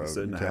just sit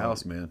in the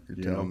house, man.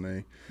 You're telling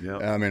me. Yeah.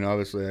 I mean,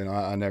 obviously, and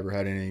I never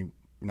had any.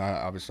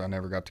 Obviously, I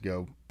never got to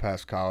go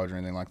past college or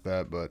anything like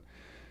that. But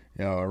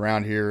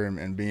around here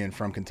and being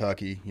from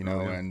Kentucky,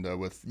 and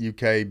with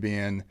UK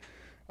being,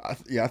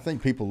 I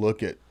think people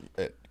look at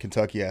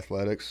Kentucky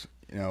athletics,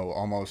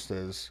 almost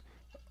as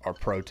our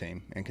pro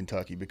team in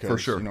Kentucky, because for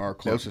sure. Our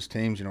closest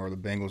teams, are the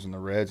Bengals and the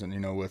Reds, and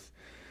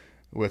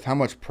with how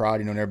much pride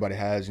everybody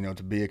has,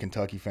 to be a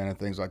Kentucky fan and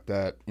things like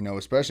that,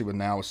 especially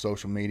with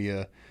social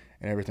media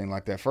and everything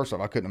like that. First off,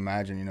 I couldn't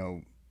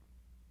imagine,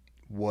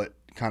 what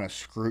kind of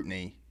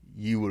scrutiny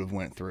you would have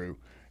went through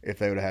if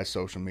they would have had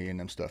social media and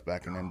them stuff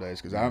back in them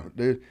days. Because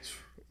dude,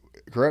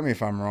 correct me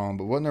if I'm wrong,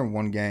 but wasn't there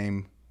one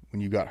game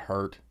when you got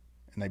hurt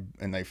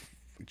and they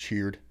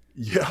cheered?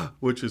 Yeah,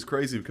 which is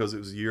crazy, because it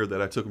was a year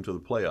that I took them to the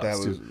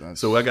playoffs.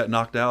 So I got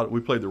knocked out. We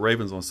played the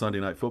Ravens on Sunday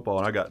Night Football,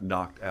 and I got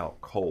knocked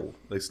out cold.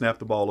 They snapped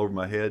the ball over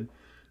my head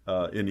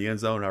in the end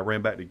zone, and I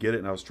ran back to get it,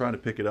 and I was trying to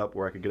pick it up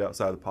where I could get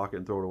outside the pocket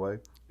and throw it away.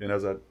 And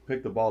as I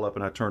picked the ball up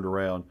and I turned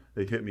around,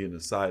 they hit me in the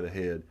side of the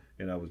head,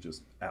 and I was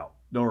just out.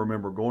 Don't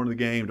remember going to the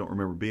game. Don't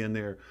remember being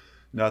there.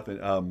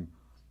 Nothing.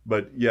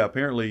 But yeah,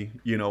 apparently,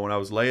 when I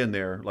was laying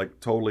there,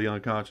 totally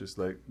unconscious,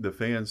 the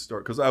fans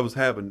because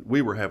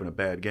we were having a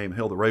bad game.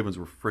 Hell, the Ravens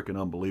were freaking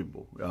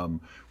unbelievable.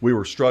 We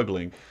were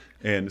struggling.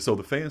 And so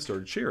the fans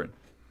started cheering,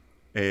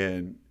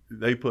 and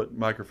they put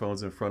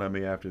microphones in front of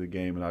me after the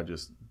game, and I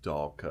just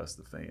dog cussed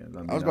the fans.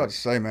 I was about to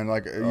say, man,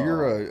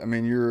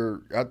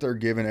 you're out there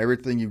giving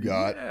everything you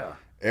got. Yeah.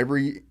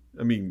 Every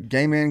I mean,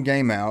 game in,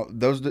 game out.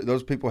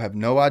 Those people have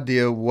no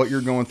idea what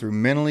you're going through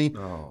mentally,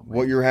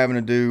 what you're having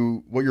to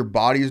do, what your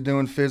body is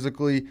doing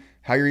physically,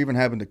 how you're even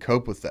having to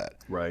cope with that.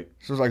 Right.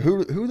 So it's like,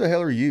 who the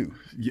hell are you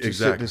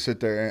to sit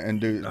there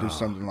and do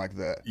something like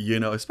that?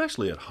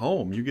 Especially at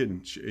home, you're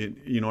getting,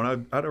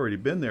 and I'd already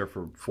been there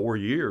for 4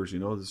 years,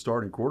 as a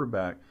starting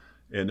quarterback.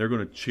 And they're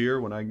going to cheer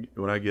when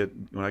I get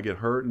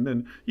hurt, and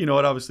then it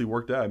obviously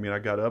worked out. I mean, I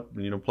got up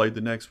and played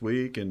the next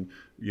week, and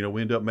we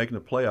ended up making the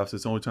playoffs.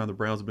 It's the only time the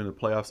Browns have been in the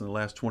playoffs in the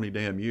last 20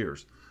 damn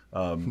years.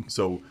 It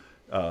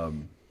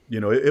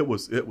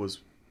was.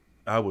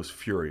 I was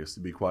furious, to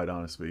be quite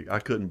honest with you. I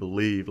couldn't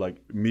believe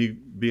me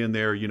being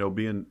there,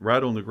 being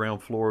right on the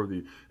ground floor of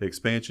the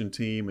expansion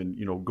team,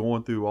 and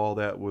going through all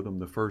that with them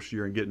the first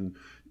year and getting.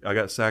 I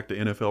got sacked the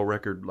NFL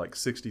record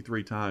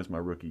 63 times my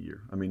rookie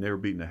year. I mean, they were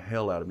beating the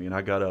hell out of me, and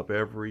I got up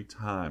every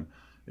time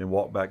and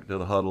walked back to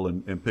the huddle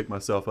and picked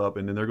myself up,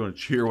 and then they're going to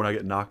cheer when I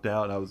get knocked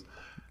out.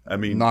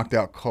 And knocked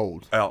out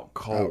cold. Out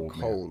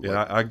cold.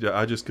 Yeah,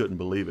 I just couldn't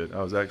believe it.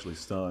 I was actually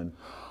stunned.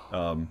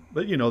 But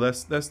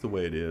that's the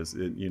way it is.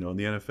 In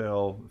the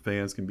NFL,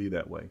 fans can be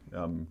that way.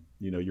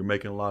 You're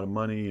making a lot of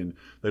money, and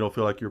they don't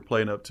feel like you're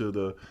playing up to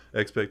the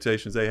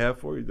expectations they have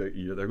for you.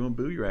 They're going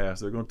to boo your ass.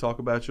 They're going to talk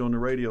about you on the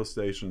radio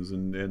stations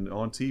and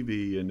on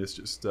TV, and that's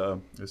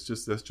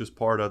just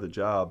part of the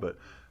job. But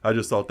I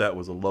just thought that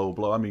was a low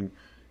blow. I mean,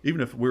 even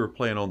if we were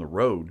playing on the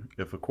road,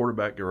 if a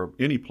quarterback or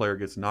any player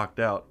gets knocked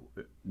out,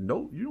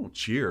 no, you don't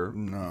cheer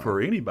for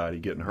anybody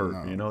getting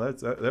hurt. No.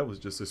 That was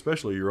just,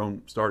 especially your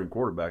own starting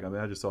quarterback. I mean,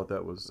 I just thought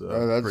that was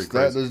pretty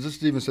crazy.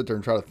 Just even sit there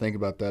and try to think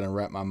about that and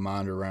wrap my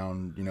mind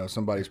around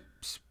somebody's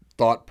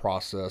thought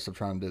process of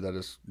trying to do that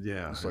is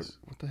it's like,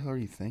 what the hell are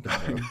you thinking?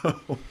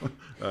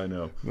 I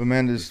know. But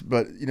man,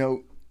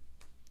 the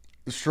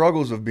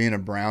struggles of being a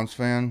Browns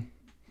fan.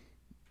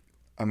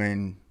 I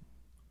mean,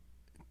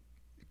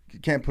 you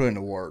can't put it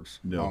into words.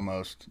 No.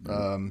 Almost.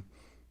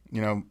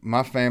 No.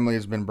 My family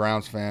has been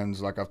Browns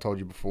fans, like I've told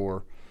you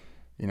before,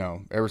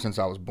 ever since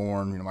I was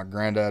born. My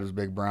granddad was a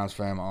big Browns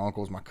fan, my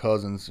uncles, my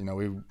cousins,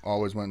 we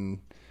always went and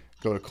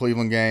go to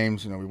Cleveland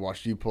games. We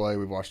watched you play,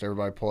 we watched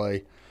everybody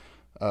play.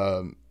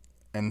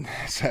 And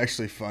it's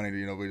actually funny,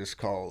 we just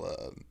call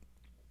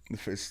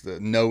it's the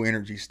no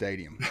energy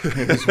stadium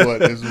is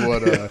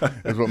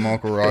what my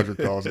Uncle Roger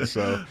calls it.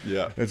 So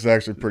yeah, it's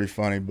actually pretty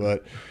funny.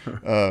 But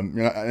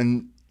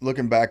and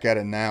looking back at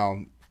it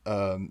now,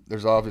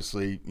 there's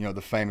obviously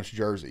the famous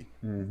jersey,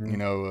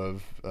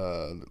 of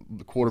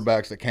the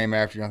quarterbacks that came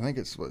after you. I think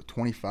it's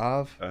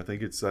 25. I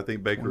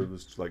think Baker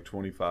was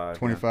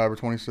 25, or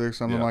 26,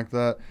 something like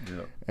that.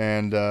 Yeah.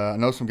 And I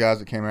know some guys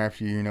that came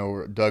after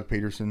you. Doug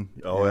Peterson.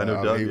 Oh, I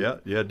know Doug.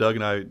 Yeah.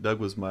 Doug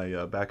was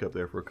my backup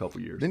there for a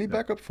couple years. Didn't he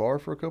back up Favre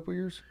for a couple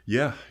years?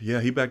 Yeah.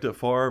 He backed up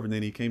Favre, and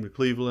then he came to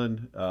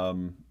Cleveland,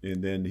 and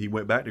then he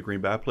went back to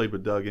Green Bay. I played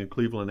with Doug in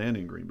Cleveland and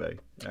in Green Bay,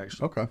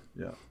 actually. Okay.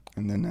 Yeah.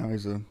 And then now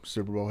he's a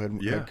Super Bowl head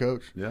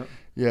coach. Yeah.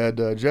 You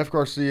had Jeff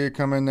Garcia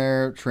come in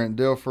there, Trent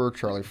Dilfer,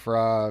 Charlie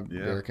Fry,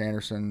 Derek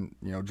Anderson.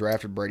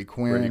 Drafted Brady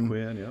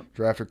Quinn.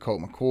 Drafted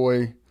Colt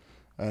McCoy.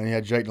 You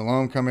had Jake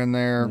Delhomme come in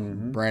there,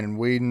 Brandon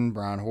Weeden,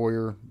 Brian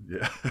Hoyer.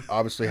 Yeah.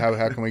 Obviously, how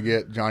can we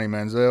get Johnny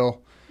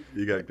Manziel?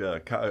 You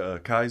got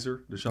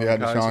Kaiser,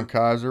 DeShone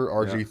Kaiser,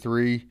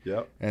 RG3.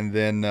 Yep. And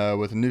then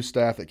with a new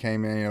staff that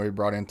came in, we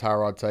brought in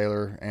Tyrod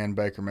Taylor and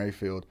Baker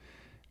Mayfield.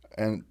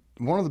 And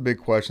one of the big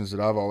questions that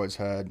I've always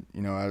had,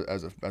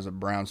 as a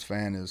Browns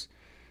fan is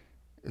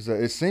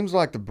that it seems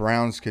like the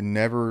Browns can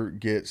never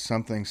get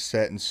something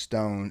set in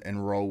stone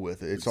and roll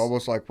with it. It's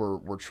almost like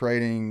we're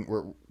trading,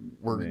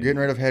 we're getting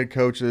rid of head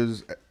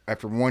coaches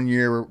after 1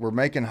 year. We're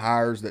making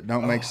hires that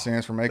don't make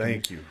sense.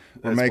 Thank you.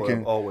 That's what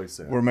I've always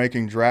said. We're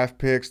making draft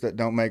picks that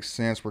don't make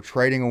sense. We're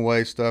trading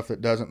away stuff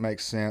that doesn't make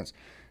sense.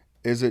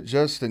 Is it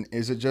just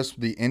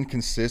the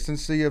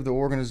inconsistency of the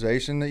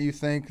organization that you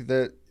think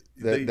that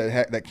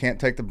can't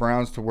take the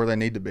Browns to where they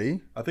need to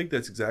be? I think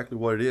that's exactly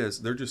what it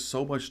is. There's just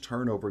so much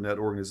turnover in that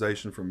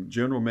organization, from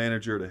general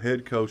manager to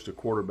head coach to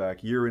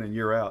quarterback, year in and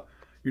year out.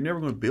 You're never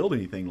going to build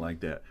anything like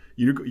that.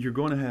 You're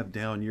going to have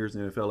down years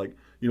in the NFL.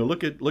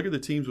 Look at the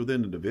teams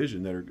within the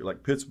division that are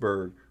like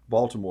Pittsburgh,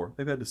 Baltimore.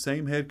 They've had the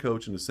same head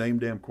coach and the same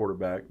damn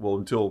quarterback. Well,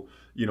 until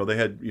they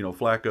had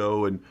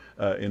Flacco and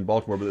in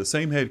Baltimore, but the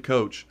same head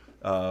coach.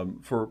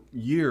 For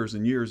years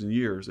and years and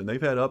years, and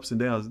they've had ups and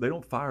downs. They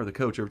don't fire the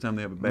coach every time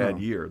they have a bad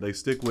year. They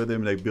stick with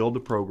him, they build the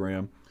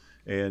program,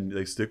 and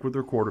they stick with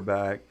their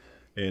quarterback,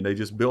 and they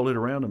just build it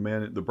around him,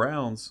 man. The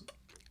Browns,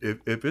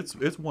 if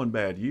it's one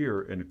bad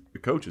year and the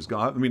coach is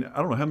gone, I mean,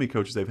 I don't know how many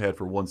coaches they've had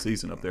for one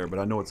season up there, but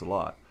I know it's a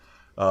lot.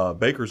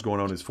 Baker's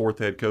going on his fourth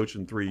head coach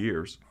in 3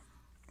 years.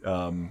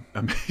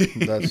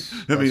 That's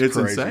it's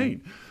crazy.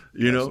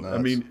 Insane. I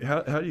mean,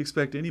 how do you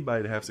expect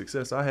anybody to have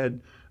success? I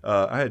had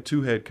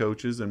 2 head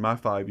coaches in my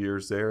 5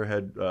 years there.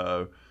 Had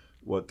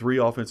 3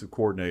 offensive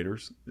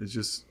coordinators. It's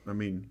just, I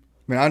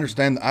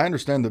understand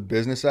the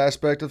business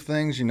aspect of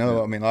things. I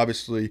mean,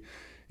 obviously,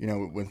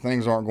 when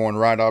things aren't going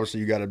right, obviously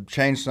you got to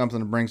change something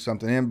to bring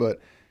something in, but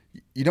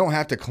you don't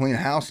have to clean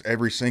house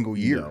every single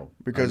year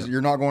because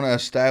you're not going to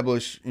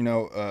establish,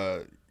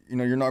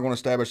 you're not going to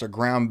establish a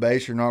ground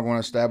base. You're not going to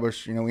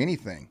establish,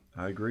 anything.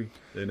 I agree,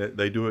 and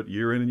they do it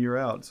year in and year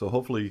out. So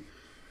hopefully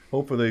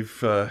they've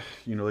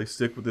they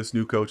stick with this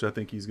new coach. I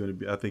think he's going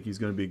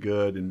to be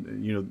good.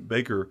 And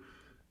Baker,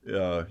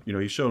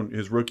 he's shown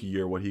his rookie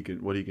year what he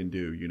can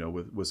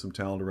do. With some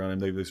talent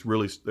around him.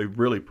 They've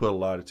really put a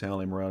lot of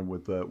talent around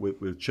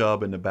with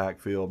Chubb in the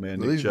backfield.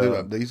 Man,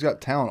 he's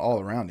got talent all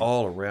around him.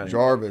 All around him.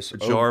 Jarvis,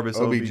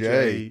 OBJ.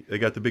 They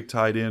got the big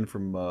tight end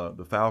from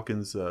the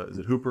Falcons. Is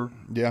it Hooper?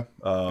 Yeah.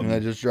 And they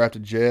just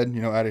drafted Jed,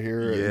 out of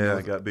here. Yeah,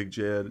 I got big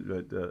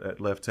Jed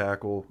at left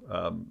tackle.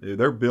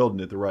 They're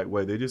building it the right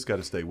way. They just got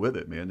to stay with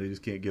it, man. They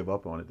just can't give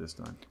up on it this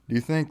time. Do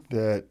you think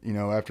that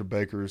after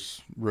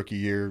Baker's rookie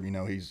year,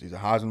 he's a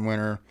Heisman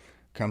winner,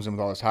 comes in with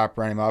all this hype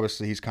around him?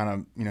 Obviously, he's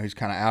kind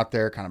of out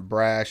there, kind of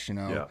brash.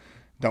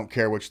 Don't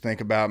care what you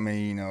think about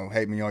me.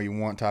 Hate me all you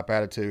want type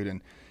attitude,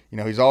 and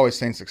he's always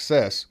seen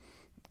success.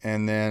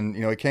 And then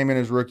he came in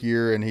his rookie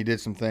year and he did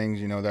some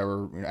things that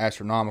were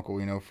astronomical.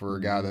 For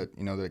a guy that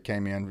that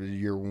came in for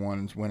year one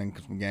and winning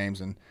some games.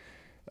 And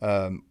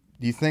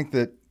do you think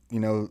that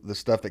the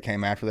stuff that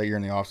came after that year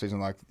in the offseason,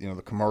 like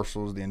the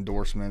commercials, the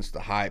endorsements, the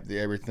hype, the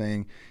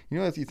everything,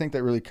 if you think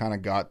that really kind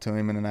of got to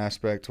him in an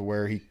aspect to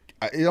where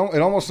it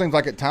almost seems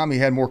like at time he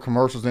had more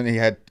commercials than he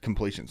had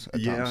completions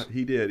at times.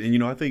 He did.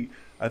 And I think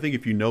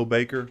if you know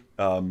Baker,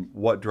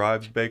 what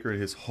drives Baker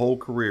his whole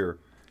career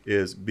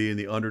is being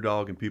the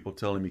underdog and people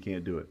telling him he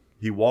can't do it.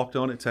 He walked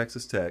on at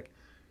Texas Tech.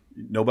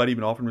 Nobody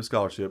even offered him a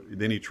scholarship.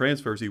 Then he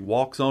transfers. He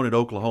walks on at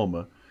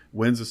Oklahoma,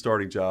 wins the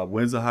starting job,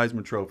 wins the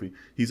Heisman Trophy.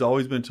 He's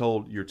always been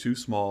told, you're too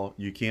small,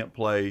 you can't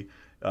play,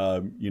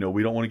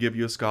 we don't want to give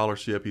you a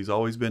scholarship. He's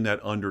always been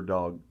that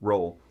underdog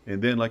role.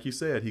 And then, like you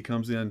said, he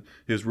comes in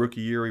his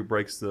rookie year, he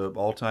breaks the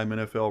all-time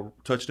NFL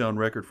touchdown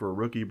record for a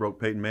rookie, he broke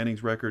Peyton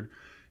Manning's record,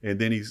 and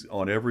then he's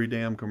on every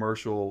damn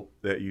commercial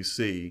that you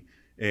see.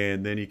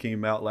 And then he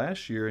came out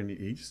last year and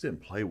he just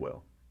didn't play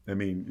well. I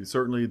mean,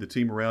 certainly the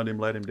team around him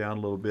let him down a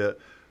little bit,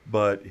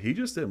 but he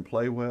just didn't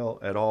play well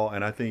at all.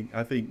 And I think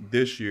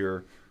this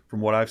year,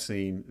 from what I've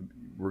seen,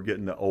 we're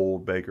getting the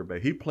old Baker.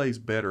 He plays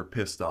better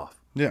pissed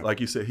off. Yeah. Like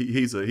you said,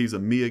 he's a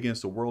me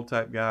against the world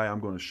type guy. I'm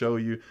going to show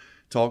you,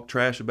 talk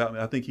trash about me.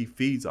 I think he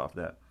feeds off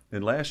that.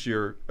 And last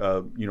year,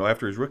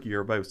 after his rookie year,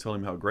 everybody was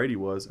telling him how great he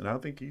was, and I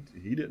think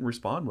he didn't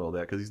respond well to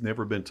that because he's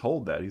never been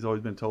told that. He's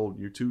always been told,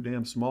 you're too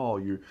damn small,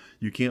 you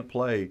can't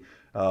play,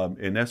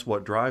 and that's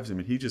what drives him.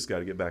 And he just got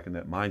to get back in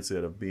that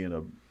mindset of being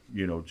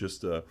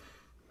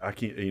I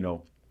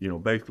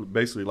can't,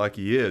 basically like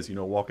he is,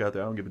 walk out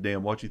there, I don't give a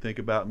damn what you think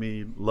about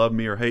me, love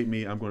me or hate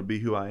me, I'm going to be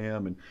who I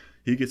am. And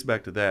he gets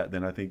back to that,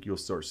 then I think you'll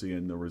start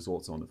seeing the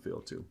results on the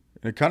field too.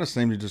 It kind of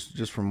seemed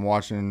just from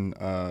watching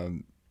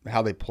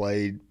how they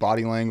played,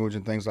 body language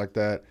and things like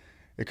that,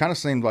 it kind of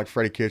seemed like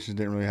Freddie Kitchens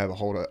didn't really have a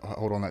hold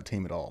on that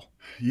team at all.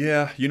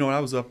 Yeah, when I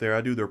was up there, I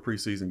do their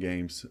preseason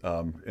games,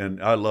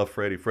 and I love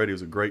Freddie. Freddie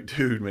was a great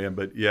dude, man.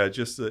 But yeah, it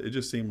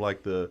just seemed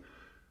like the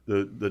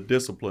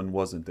discipline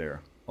wasn't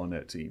there on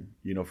that team.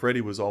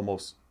 Freddie was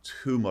almost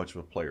too much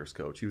of a player's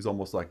coach. He was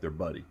almost like their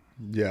buddy.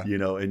 Yeah.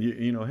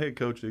 And head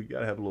coach, you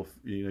got to have a little,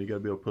 you got to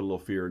be able to put a little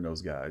fear in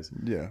those guys.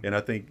 Yeah. And I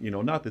think,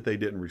 not that they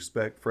didn't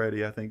respect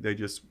Freddie. I think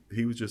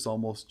he was just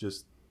almost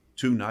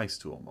too nice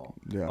to them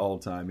all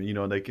the time.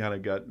 And, they kind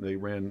of got a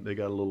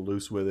little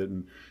loose with it.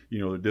 And,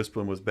 the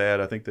discipline was bad.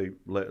 I think they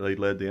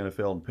led the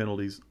NFL in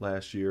penalties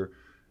last year.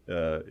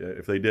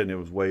 If they didn't, it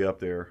was way up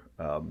there.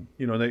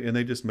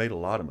 They just made a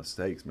lot of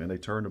mistakes, man. They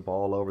turned the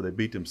ball over. They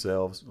beat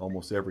themselves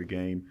almost every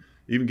game.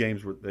 Even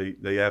games where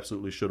they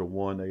absolutely should have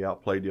won, they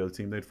outplayed the other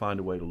team, they'd find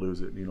a way to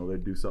lose it.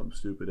 They'd do something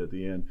stupid at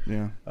the end.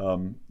 Yeah.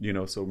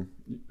 So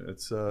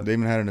it's they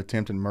even had an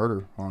attempted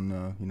murder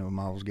on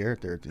Myles Garrett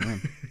there at the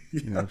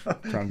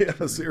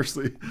end.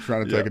 Seriously,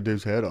 trying to take a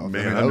dude's head off.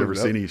 Man, I've never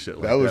seen any shit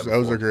like that. That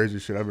was the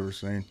craziest shit I've ever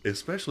seen.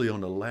 Especially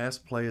on the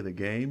last play of the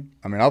game.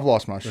 I mean, I've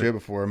lost my shit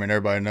before. I mean,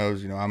 everybody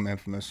knows, I'm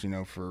infamous,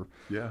 for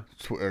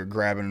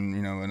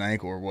grabbing, an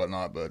ankle or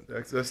whatnot. But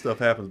that stuff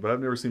happens. But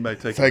I've never seen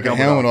anybody take a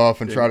helmet off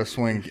and try to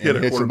swing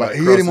and hit somebody.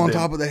 He hit him on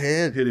top of the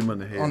head. Hit him on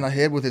the head. On the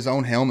head with his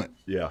own helmet.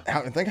 Yeah.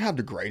 Think how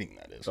degrading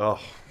that is. Oh.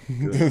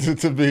 to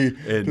sit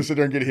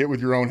there and get hit with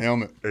your own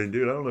helmet. And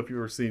dude, I don't know if you've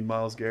ever seen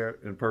Myles Garrett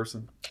in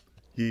person.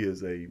 He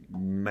is a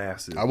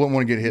massive. I wouldn't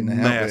want to get hit in the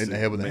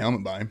head with a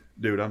helmet by him.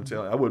 Dude, I'm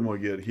telling you, I wouldn't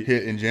want to get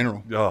hit in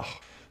general. Oh,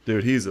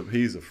 dude, he's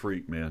a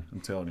freak, man.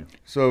 I'm telling you.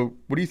 So,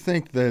 what do you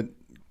think that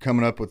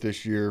coming up with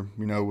this year?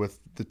 With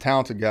the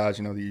talented guys,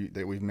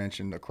 that we've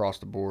mentioned across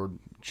the board,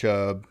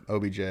 Chubb,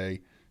 OBJ,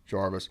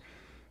 Jarvis.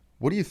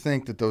 What do you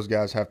think that those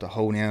guys have to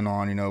hone in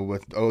on,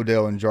 with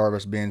Odell and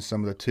Jarvis being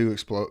some of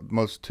the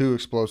most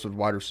explosive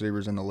wide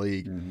receivers in the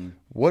league? Mm-hmm.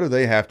 What do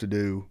they have to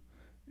do,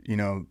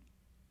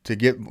 to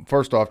get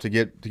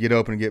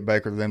open and get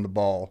Baker to them the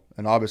ball,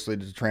 and obviously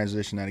to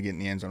transition that and get in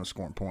the end zone and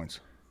scoring points?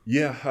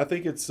 Yeah, I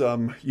think it's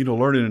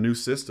learning a new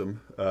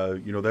system.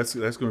 That's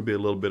going to be a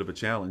little bit of a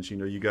challenge.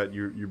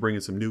 You're bringing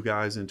some new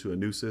guys into a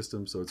new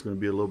system, so it's going to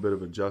be a little bit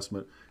of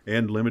adjustment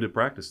and limited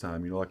practice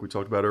time. Like we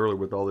talked about earlier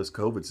with all this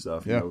COVID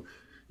stuff. Yeah.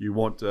 You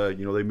want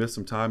they missed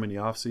some time in the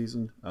off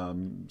season,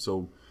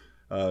 so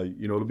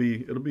It'll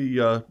be maybe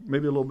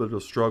a little bit of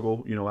a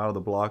struggle, out of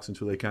the blocks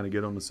until they kind of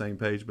get on the same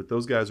page. But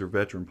those guys are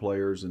veteran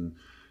players, and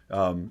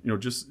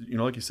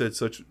like you said,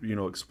 such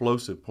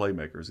explosive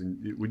playmakers,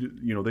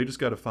 and they just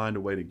got to find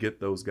a way to get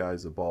those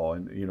guys the ball.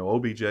 And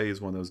OBJ is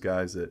one of those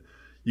guys that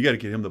you got to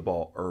get him the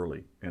ball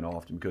early and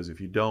often, because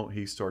if you don't,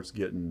 he starts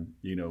getting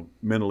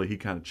mentally he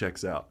kind of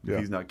checks out if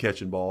he's not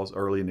catching balls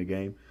early in the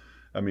game.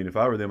 I mean, if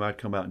I were them, I'd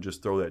come out and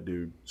just throw that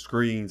dude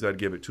screens. I'd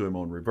give it to him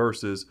on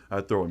reverses.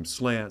 I'd throw him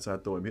slants.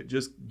 I'd throw him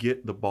just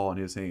get the ball in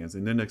his hands.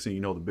 And then next thing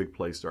you know, the big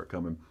plays start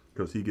coming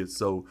because he's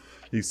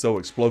so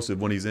explosive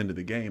when he's into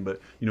the game.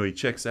 But he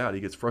checks out. He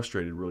gets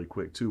frustrated really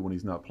quick too when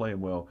he's not playing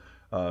well.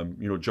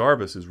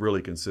 Jarvis is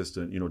really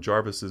consistent.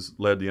 Jarvis has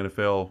led the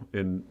NFL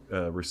in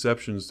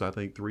receptions, I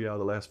think 3 out of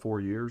the last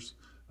 4 years.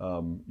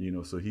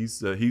 So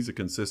he's a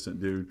consistent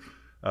dude.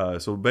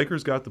 So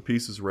Baker's got the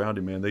pieces around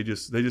him, man. They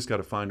just got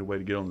to find a way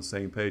to get on the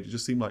same page. It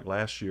just seemed like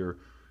last year,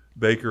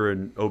 Baker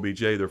and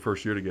OBJ, their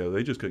first year together,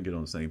 they just couldn't get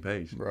on the same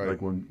page. Right.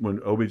 Like when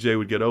OBJ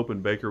would get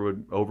open, Baker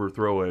would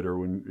overthrow it, or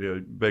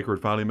when Baker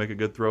would finally make a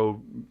good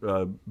throw,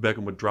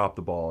 Beckham would drop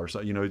the ball, or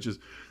something.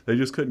 They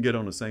just couldn't get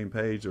on the same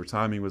page. Their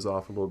timing was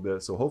off a little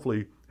bit. So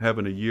hopefully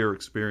having a year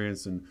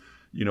experience and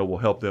will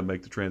help them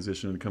make the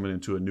transition and coming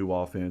into a new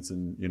offense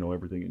and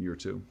everything in year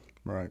 2.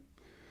 Right.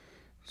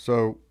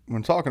 So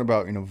when talking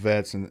about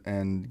vets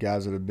and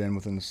guys that have been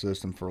within the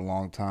system for a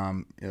long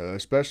time,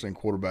 especially in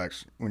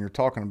quarterbacks, when you're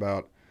talking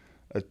about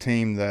a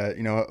team that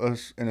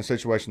us in a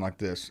situation like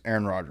this,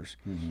 Aaron Rodgers,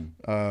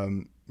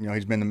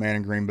 he's been the man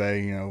in Green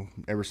Bay,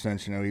 ever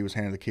since he was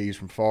handed the keys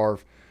from Favre,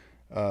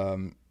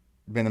 been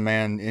the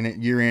man in it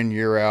year in,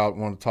 year out,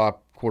 one of the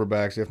top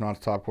quarterbacks, if not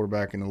the top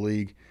quarterback in the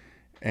league,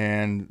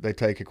 and they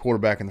take a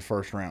quarterback in the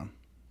first round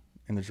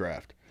in the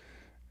draft.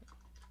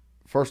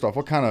 First off,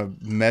 what kind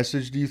of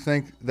message do you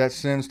think that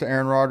sends to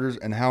Aaron Rodgers,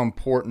 and how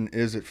important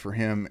is it for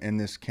him in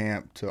this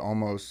camp to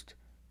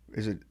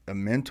is it a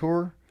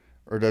mentor,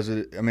 or does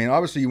it,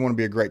 obviously you want to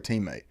be a great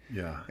teammate.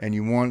 Yeah. And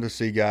you want to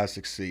see guys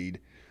succeed,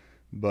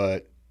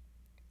 but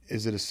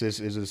is it a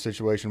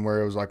situation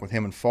where it was like with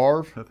him and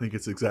Favre? I think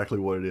it's exactly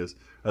what it is.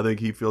 I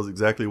think he feels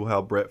exactly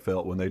how Brett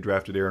felt when they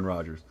drafted Aaron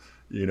Rodgers,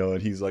 and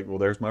he's like, well,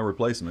 there's my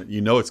replacement.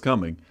 It's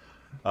coming.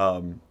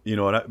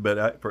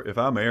 If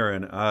I'm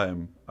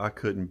Aaron, I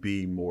couldn't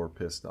be more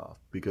pissed off,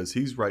 because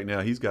he's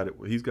got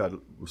a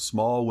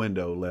small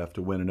window left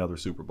to win another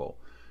Super Bowl,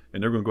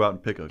 and they're going to go out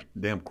and pick a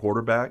damn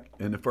quarterback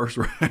in the first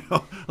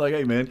round. Like,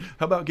 hey man,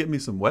 how about getting me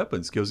some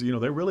weapons? Because they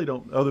really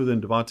don't, other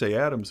than Devontae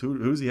Adams,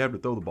 who's he have to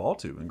throw the ball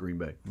to in Green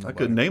Bay? Nobody. I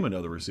couldn't name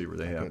another receiver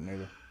they have.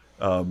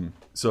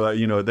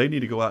 So they need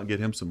to go out and get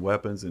him some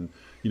weapons, and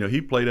he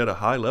played at a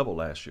high level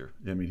last year.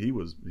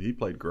 He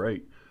played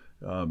great.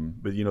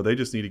 But they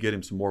just need to get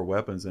him some more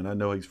weapons, and I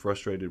know he's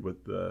frustrated with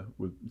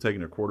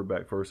taking a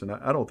quarterback first, and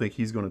I don't think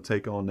he's going to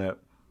take on that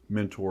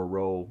mentor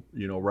role,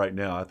 right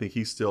now. I think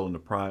he's still in the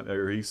prime,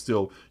 or he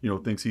still,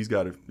 thinks he's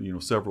got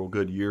several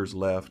good years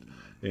left,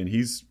 and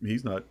he's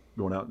not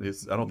going out.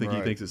 I don't think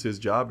he thinks it's his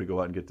job to go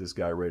out and get this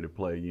guy ready to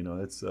play.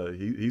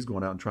 He's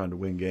going out and trying to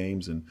win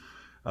games and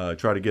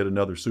try to get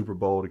another Super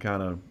Bowl to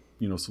kind of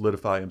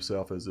solidify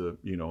himself as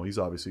he's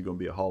obviously going to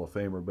be a Hall of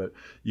Famer, but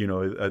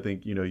I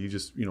think you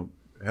just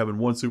having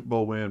one Super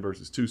Bowl win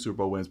versus 2 Super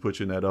Bowl wins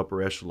puts you in that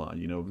upper echelon.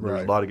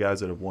 There's a lot of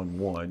guys that have won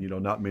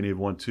 1. Not many have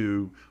won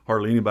 2.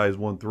 Hardly anybody's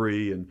won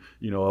 3. And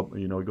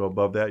go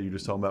above that, you're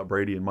just talking about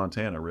Brady and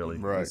Montana, really.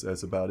 Right.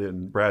 That's about it.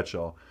 And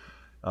Bradshaw.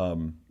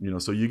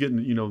 So you get,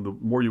 the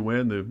more you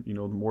win, the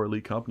more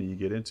elite company you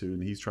get into,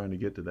 and he's trying to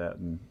get to that,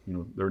 and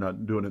they're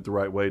not doing it the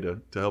right way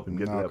to help him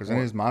get to that point. Because in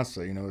his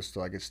mindset, it's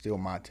like it's still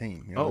my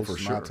team. This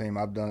is my team.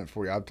 I've done it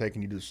for you. I've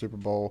taken you to the Super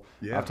Bowl.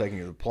 Yeah. I've taken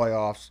you to the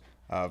playoffs.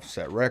 I've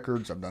set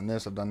records. I've done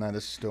this. I've done that.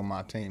 This is still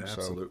my team.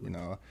 Absolutely.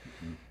 So,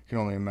 can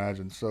only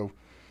imagine. So,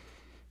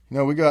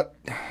 we got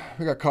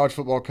college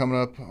football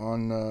coming up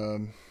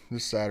on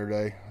this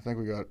Saturday. I think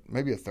we got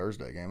maybe a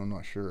Thursday game. I'm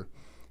not sure.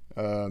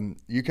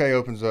 UK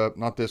opens up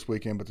not this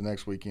weekend, but the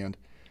next weekend.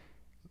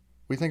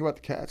 What do you think about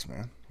the Cats,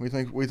 man? What do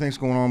you think's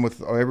going on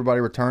with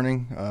everybody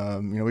returning?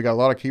 We got a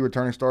lot of key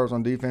returning stars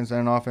on defense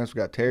and on offense. We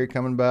got Terry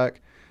coming back.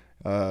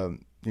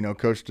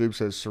 Coach Stoops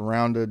has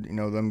surrounded,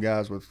 them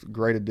guys with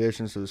great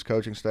additions to his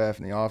coaching staff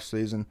in the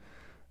offseason.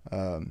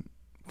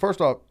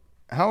 First off,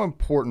 how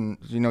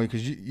important,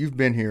 because you've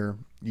been here,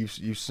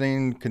 you've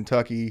seen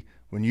Kentucky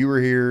when you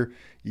were here,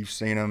 you've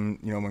seen them,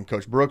 when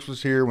Coach Brooks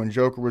was here, when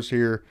Joker was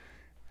here.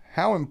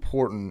 How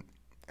important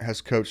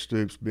has Coach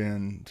Stoops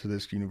been to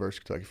this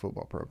University of Kentucky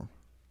football program?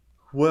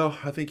 Well,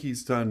 I think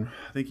he's done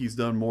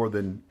more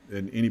than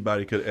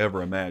anybody could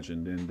ever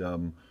imagine,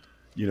 and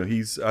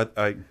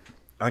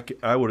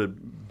I would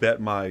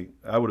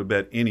have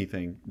bet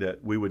anything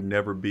that we would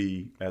never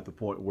be at the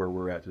point where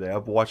we're at today.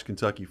 I've watched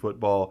Kentucky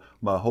football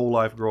my whole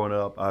life growing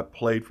up. I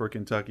played for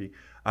Kentucky.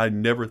 I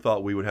never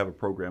thought we would have a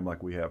program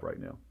like we have right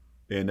now.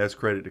 And that's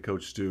credit to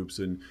Coach Stoops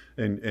and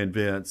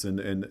Vince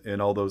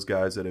and all those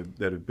guys that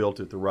have built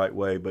it the right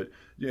way. But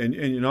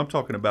and I'm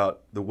talking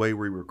about the way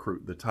we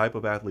recruit, the type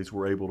of athletes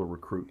we're able to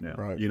recruit now.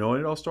 Right. And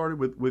it all started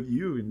with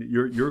you and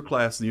your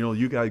class.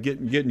 You guys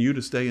getting you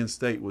to stay in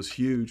state was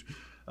huge.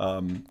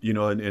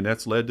 And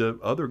that's led to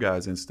other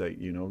guys in state,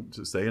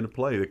 to stay in the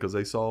play because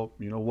they saw,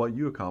 what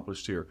you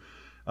accomplished here.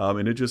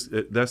 And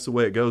that's the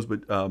way it goes.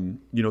 But,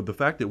 the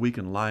fact that we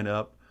can line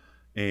up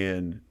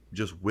and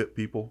just whip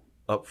people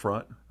up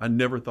front, I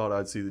never thought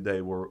I'd see the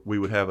day where we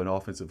would have an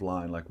offensive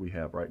line like we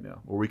have right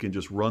now, where we can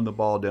just run the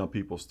ball down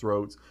people's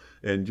throats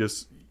and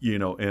just,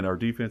 and our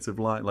defensive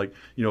line,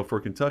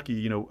 for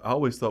Kentucky, I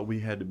always thought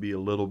we had to be a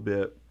little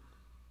bit,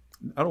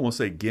 I don't want to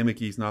say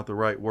gimmicky is not the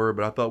right word,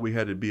 but I thought we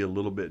had to be a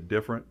little bit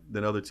different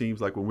than other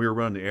teams. Like when we were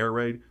running the air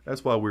raid,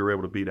 that's why we were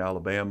able to beat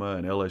Alabama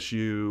and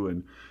LSU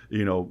and,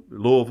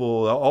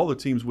 Louisville, all the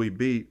teams we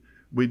beat.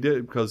 We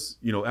did because,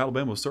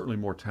 Alabama was certainly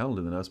more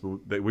talented than us,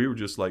 but we were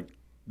just like,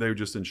 they were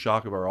just in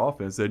shock of our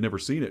offense. They'd never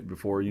seen it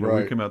before.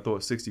 Right. We come out and throw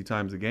it 60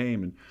 times a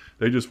game, and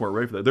they just weren't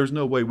ready for that. There's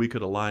no way we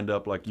could have lined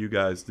up like you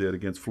guys did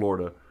against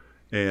Florida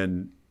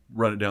and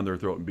run it down their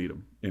throat and beat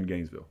them in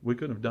Gainesville. We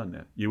couldn't have done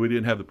that. We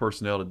didn't have the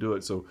personnel to do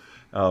it. So,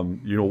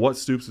 what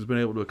Stoops has been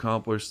able to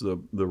accomplish, the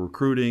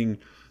recruiting,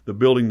 the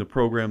building the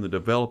program, the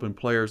developing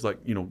players,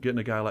 like, getting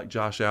a guy like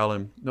Josh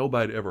Allen,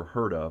 nobody had ever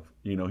heard of.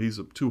 He's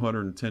a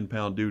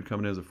 210-pound dude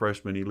coming in as a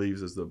freshman. He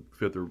leaves as the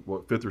fifth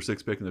or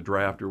sixth pick in the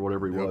draft or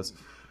whatever he was.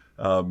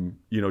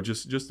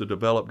 Just to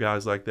develop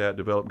guys like that,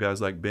 develop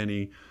guys like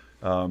Benny.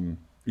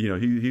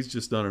 He's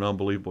just done an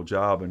unbelievable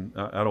job, and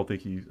I don't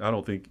think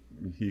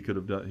he could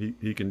have done.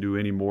 He can do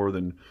any more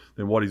than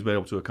what he's been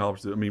able to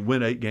accomplish. I mean,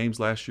 win 8 games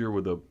last year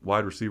with a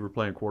wide receiver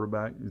playing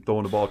quarterback,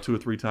 throwing the ball 2 or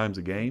 3 times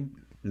a game.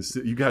 And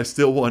you guys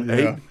still won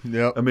 8.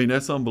 Yeah. I mean,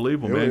 that's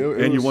unbelievable,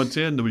 man. You won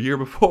 10 the year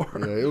before.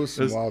 Yeah, it was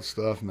some wild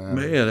stuff, man.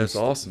 Man, that's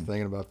awesome.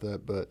 Thinking about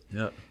that, but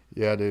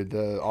yeah, dude,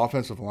 the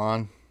offensive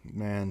line,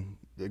 man,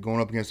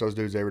 going up against those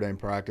dudes every day in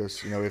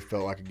practice, it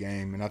felt like a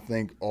game. And I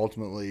think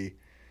ultimately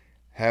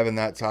having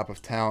that type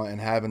of talent and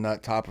having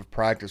that type of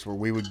practice where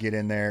we would get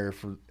in there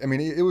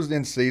it was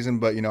in season,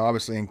 but,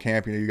 obviously in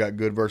camp, you got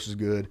good versus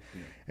good.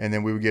 Yeah. And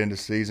then we would get into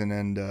season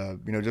and,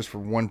 just for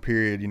one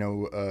period,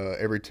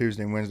 every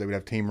Tuesday and Wednesday we'd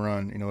have team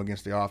run,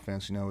 against the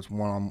offense. It's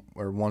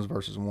ones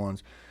versus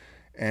ones.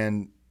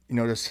 And,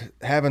 just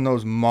having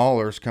those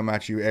maulers come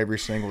at you every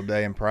single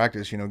day in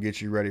practice,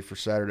 gets you ready for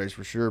Saturdays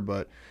for sure.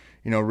 But,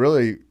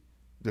 really –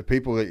 the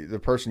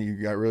person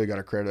you really got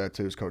to credit that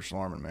to is Coach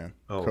Slarman, man.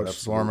 Oh, Coach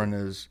absolutely.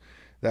 Slarman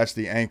that's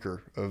the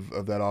anchor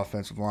of that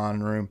offensive line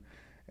room.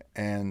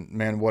 And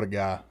man, what a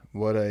guy.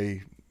 I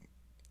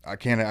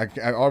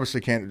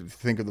obviously can't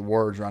think of the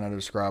words right now to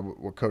describe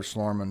what Coach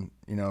Slarman,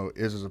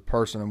 is as a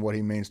person and what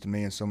he means to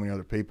me and so many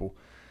other people.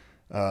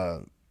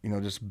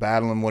 Just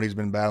battling what he's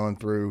been battling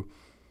through,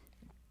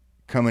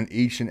 coming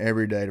each and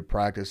every day to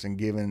practice and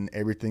giving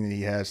everything that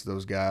he has to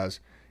those guys,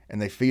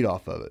 and they feed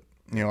off of it.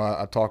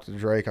 I talked to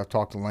Drake, I've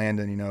talked to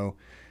Landon,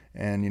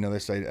 and, they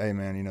say, hey,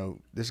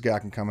 man, this guy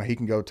can come out. He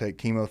can go take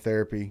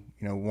chemotherapy,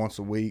 once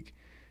a week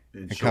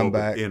and come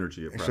back.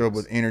 Show up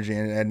with energy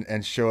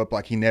and show up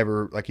like he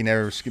never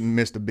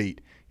missed a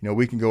beat.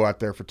 We can go out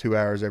there for 2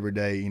 hours every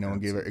day,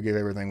 and give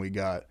everything we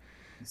got.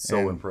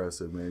 So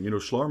impressive, man.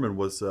 Schlarman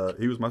was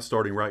he was my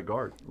starting right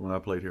guard when I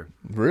played here.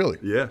 Really?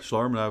 Yeah,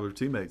 Schlarman and I were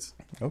teammates.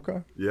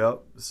 Okay. Yeah.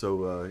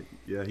 So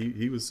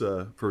he was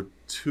for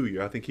 2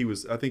 years. I think he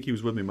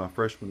was with me my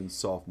freshman and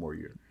sophomore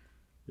year.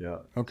 Yeah.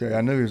 Okay,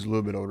 I knew he was a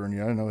little bit older than you.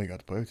 I didn't know he got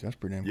to play with you. That's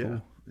pretty damn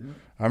cool. Yeah.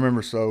 I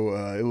remember. So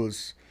it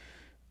was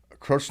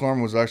Coach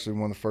Slarman was actually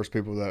one of the first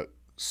people that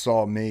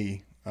saw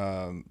me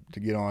to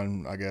get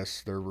on, I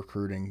guess, their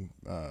recruiting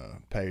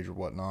page or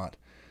whatnot.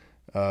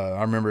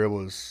 I remember it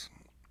was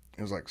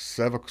like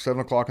 7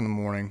 o'clock in the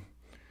morning,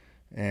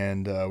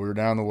 and we were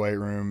down in the weight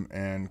room,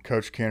 and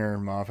Coach Kenner,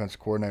 my offensive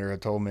coordinator,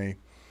 had told me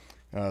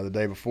the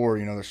day before,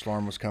 that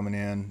Slarm was coming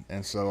in.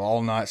 And so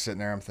all night sitting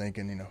there, I'm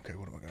thinking, okay,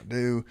 what am I going to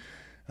do?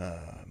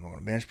 Am I going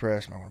to bench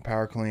press? Am I going to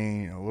power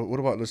clean? What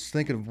about, let's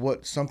think of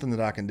something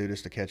that I can do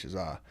just to catch his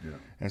eye. Yeah.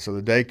 And so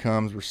the day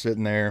comes, we're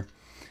sitting there,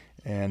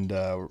 and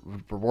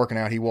we're working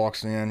out. He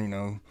walks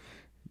in,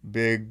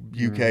 big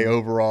UK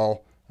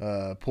overall,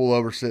 pull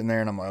over sitting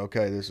there, and I'm like,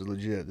 okay, this is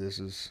legit. This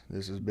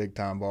is big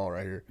time ball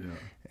right here. Yeah.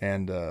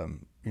 And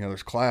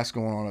there's class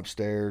going on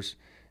upstairs,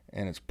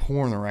 and it's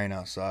pouring the rain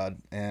outside.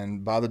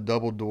 And by the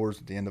double doors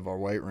at the end of our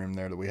weight room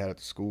there that we had at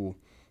the school,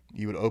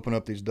 you would open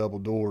up these double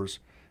doors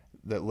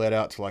that led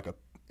out to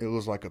it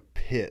was like a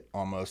pit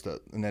almost,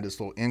 and then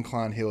this little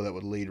incline hill that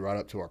would lead right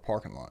up to our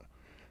parking lot.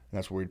 And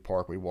that's where we'd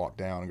park. We'd walk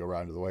down and go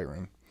right into the weight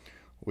room.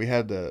 We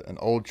had an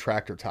old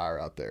tractor tire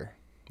out there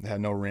that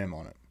had no rim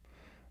on it.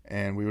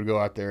 And we would go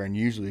out there and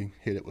usually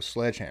hit it with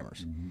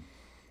sledgehammers. Mm-hmm.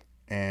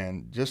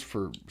 And just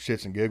for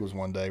shits and giggles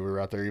one day, we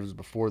were out there, it was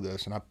before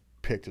this, and I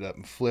picked it up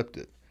and flipped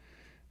it.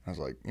 I was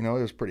like, it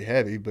was pretty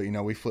heavy, but,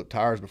 we flipped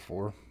tires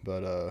before,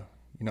 but,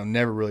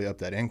 never really up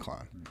that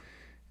incline. Mm-hmm.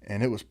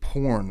 and it was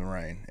pouring the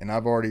rain. And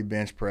I've already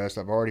bench pressed,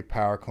 I've already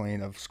power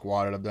cleaned, I've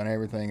squatted, I've done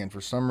everything. And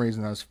for some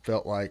reason, I just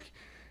felt like,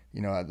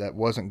 that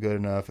wasn't good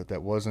enough,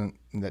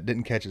 that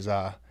didn't catch his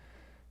eye.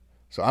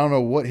 So I don't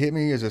know what hit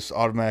me. Is just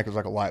automatic. It was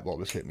like a light bulb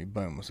just hit me.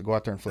 Boom. So go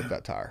out there and flip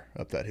that tire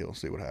up that hill and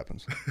see what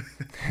happens.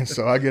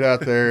 So I get out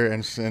there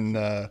and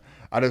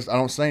I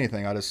don't say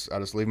anything. I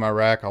just leave my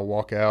rack. I'll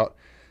walk out,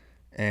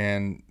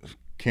 and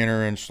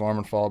Kenner and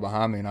Schlarman follow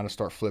behind me, and I just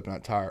start flipping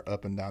that tire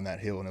up and down that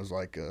hill. And it was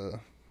like I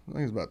think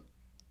it was about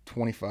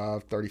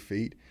 25, 30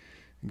 feet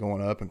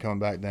going up and coming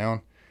back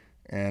down.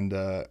 And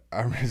I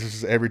remember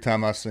this every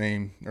time I see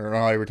him, or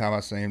not every time I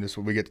see him, just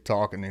when we get to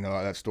talking,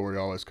 that story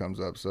always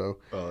comes up. So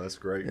that's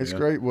great. It's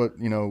great what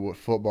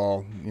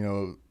football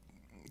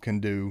can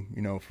do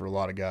for a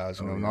lot of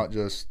guys. Not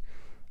just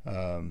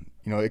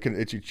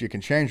it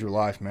can change your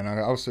life, man.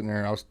 I was sitting there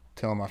and I was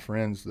telling my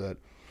friends that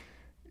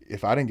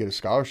if I didn't get a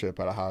scholarship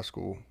out of high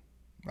school,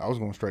 I was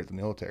going straight to the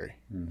military.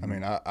 Mm-hmm. I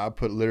mean, I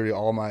put literally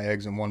all my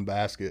eggs in one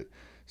basket,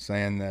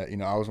 saying that,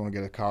 I was going to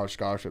get a college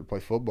scholarship to play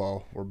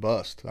football or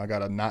bust. I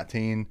got a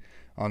 19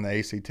 on the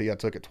ACT. I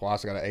took it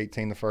twice. I got an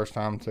 18 the first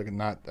time. I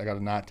got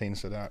a 19.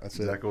 So that's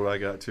it. Exactly what I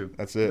got too.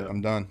 That's it. Yeah.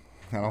 I'm done.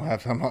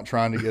 I'm not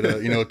trying to get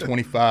a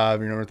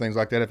 25, or things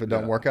like that. If it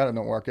don't work out, it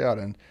don't work out.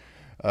 And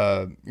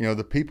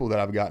the people that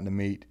I've gotten to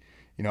meet,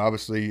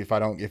 obviously if I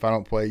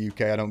don't play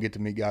UK, I don't get to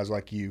meet guys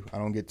like you. I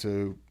don't get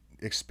to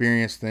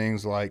experience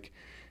things like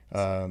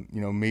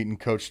meeting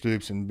Coach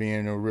Stoops and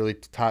being really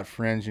tight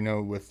friends,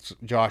 with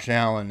Josh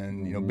Allen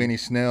and, mm-hmm. Benny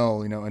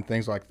Snell, and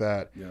things like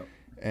that. Yep.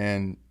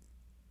 And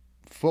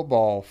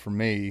football for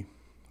me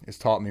has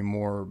taught me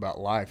more about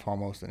life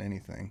almost than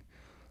anything.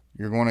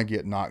 You're going to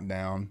get knocked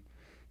down.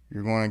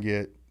 You're going to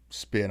get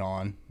spit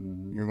on.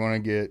 Mm-hmm. You're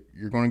going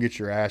to get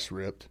your ass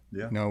ripped.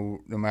 Yeah.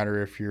 No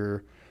matter if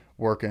you're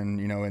working,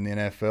 in the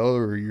NFL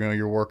or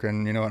you're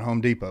working, at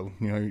Home Depot.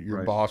 Your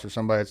right. boss or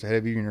somebody that's ahead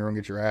of you, and you're going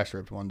to get your ass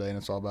ripped one day, and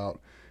it's all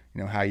about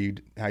how you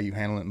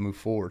handle it and move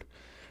forward.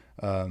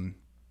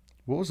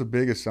 What was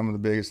some of the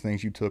biggest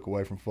things you took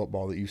away from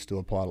football that you still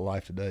apply to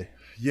life today?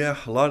 Yeah,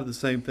 a lot of the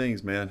same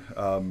things,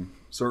 man.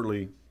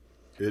 Certainly,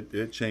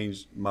 it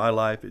changed my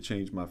life. It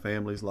changed my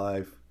family's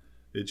life.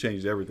 It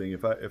changed everything.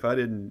 If I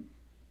didn't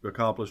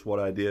accomplish what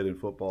I did in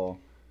football,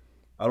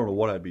 I don't know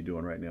what I'd be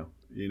doing right now.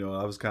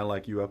 I was kind of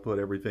like you. I put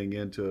everything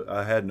into.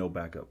 I had no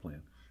backup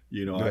plan.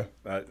 Yeah.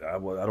 I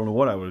don't know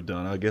what I would have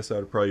done. I guess I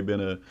would have probably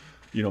been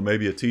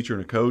maybe a teacher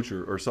and a coach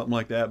or something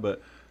like that.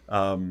 But,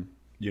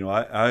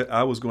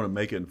 I was going to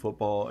make it in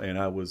football, and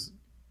I was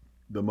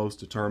the most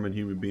determined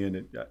human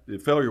being.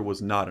 Failure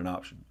was not an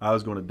option. I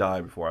was going to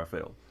die before I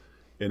failed.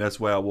 And that's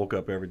the way I woke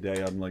up every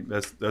day. I'm like,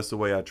 that's the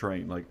way I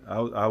trained. Like I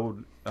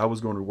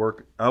was going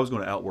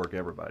to outwork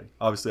everybody.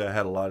 Obviously I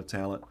had a lot of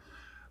talent,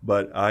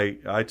 but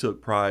I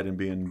took pride in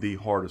being the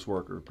hardest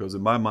worker, because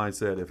in my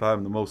mindset, if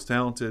I'm the most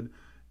talented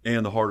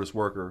and the hardest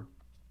worker,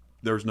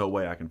 there's no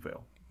way I can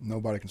fail.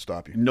 Nobody can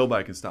stop you.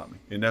 Nobody can stop me.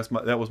 And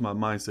that was my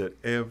mindset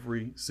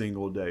every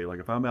single day. Like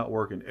if I'm out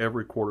working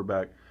every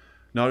quarterback,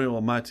 not only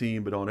on my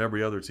team, but on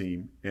every other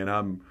team, and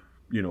I'm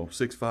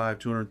 6'5",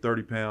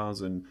 230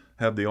 pounds, and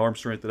have the arm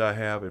strength that I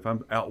have, if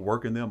I'm out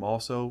working them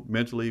also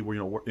mentally,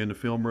 we're in the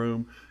film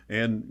room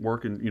and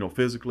working,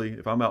 physically,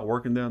 if I'm out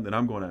working them, then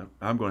I'm going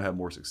to have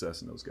more success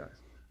than those guys.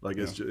 Like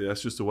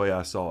that's just the way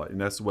I saw it, and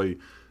that's the way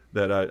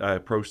that I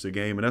approached the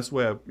game, and that's the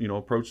way I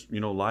approach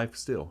life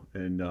still.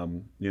 And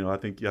I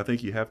think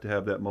you have to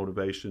have that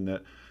motivation.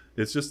 That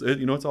it's just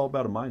it's all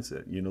about a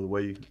mindset. The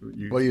way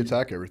you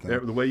attack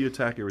everything. The way you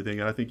attack everything,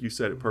 and I think you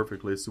said it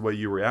perfectly. It's the way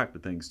you react to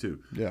things too.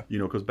 Yeah.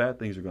 Because bad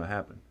things are going to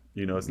happen.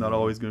 It's not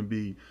always going to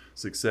be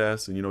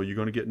success, and you're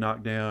going to get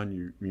knocked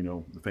down.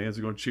 The fans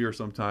are going to cheer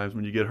sometimes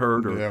when you get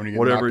hurt or when you get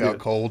whatever. Knocked out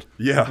cold.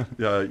 Yeah.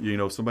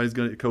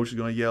 Coach is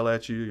going to yell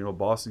at you.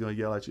 Boss is going to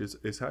yell at you.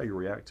 It's how you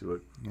react to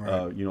it.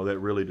 Right. That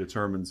really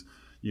determines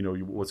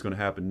what's going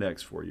to happen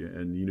next for you.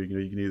 And you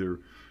can either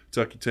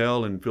tuck your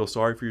tail and feel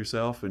sorry for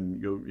yourself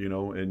and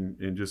go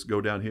and just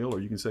go downhill, or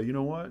you can say, you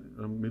know what,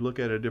 let me look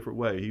at it a different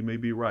way. He may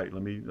be right.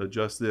 Let me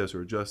adjust this or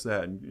adjust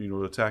that,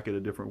 and attack it a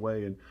different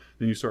way, and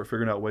then you start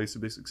figuring out ways to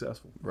be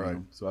successful. Right.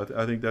 So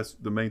I think that's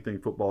the main thing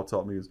football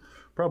taught me, is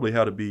probably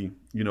how to be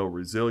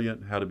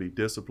resilient, how to be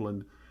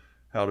disciplined,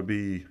 how to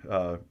be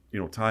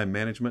time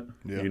management.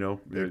 Yeah.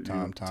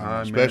 Time,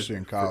 especially management,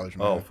 in college.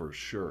 Man. For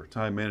sure.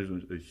 Time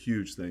management is a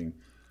huge thing.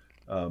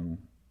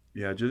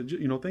 Yeah, just,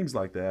 things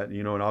like that,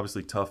 and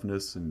obviously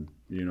toughness and,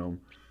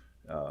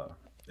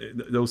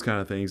 those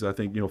kind of things. I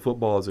think,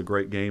 football is a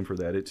great game for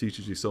that. It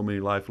teaches you so many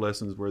life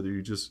lessons, whether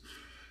you just,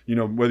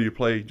 whether you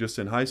play just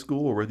in high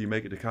school or whether you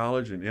make it to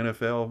college and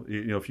NFL,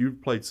 if you've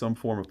played some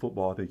form of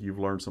football, I think you've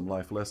learned some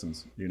life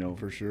lessons,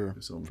 For sure.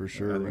 So For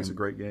sure. I think it's a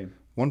great game.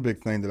 One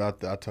big thing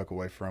that I took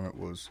away from it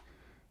was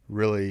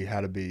really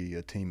how to be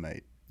a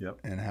teammate.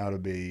 Yep. And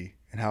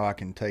how I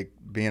can take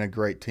being a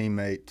great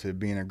teammate to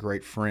being a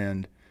great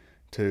friend,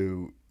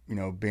 to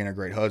being a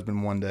great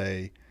husband one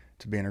day,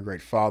 to being a great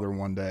father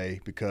one day,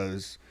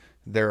 because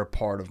they're a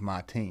part of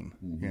my team.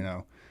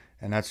 Mm-hmm.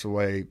 And that's the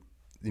way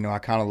I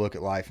kind of look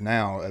at life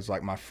now as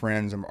like my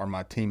friends are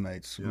my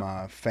teammates. Yeah.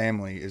 My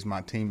family is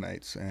my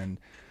teammates. And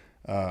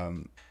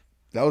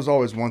that was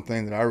always one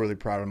thing that I really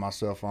prided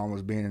myself on,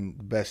 was being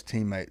the best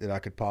teammate that I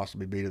could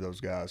possibly be to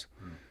those guys.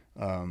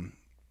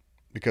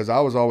 Because I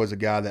was always a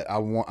guy that I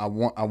want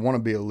to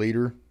be a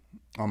leader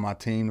on my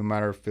team, no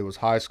matter if it was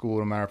high school,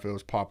 no matter if it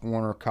was Pop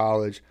Warner,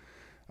 college.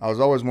 I was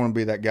always want to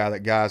be that guy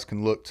that guys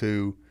can look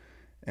to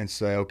and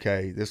say,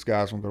 okay, this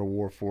guy's going to go to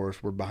war for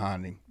us. We're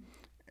behind him.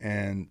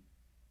 And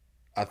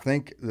I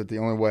think that the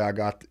only way I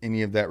got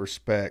any of that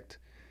respect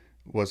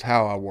was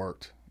how I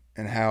worked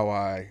and how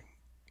I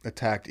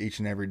attacked each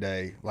and every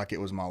day like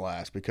it was my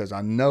last, because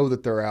I know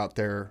that they're out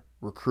there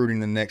recruiting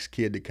the next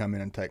kid to come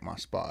in and take my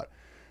spot.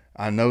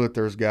 I know that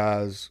there's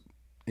guys,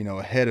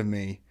 ahead of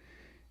me,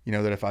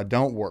 that if I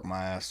don't work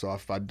my ass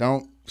off, if I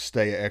don't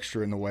stay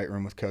extra in the weight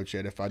room with Coach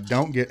Ed, if I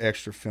don't get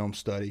extra film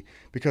study,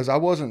 because I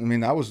wasn't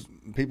that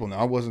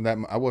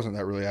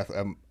really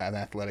an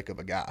athletic of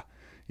a guy.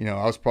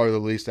 I was probably the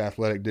least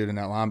athletic dude in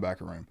that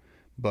linebacker room.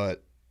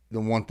 But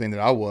the one thing that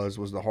I was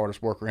the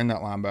hardest worker in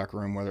that linebacker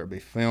room, whether it be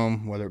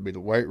film, whether it be the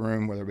weight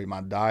room, whether it be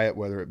my diet,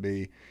 whether it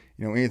be,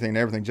 anything and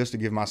everything, just to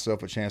give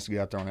myself a chance to get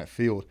out there on that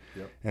field.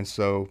 Yep. And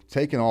so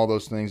taking all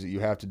those things that you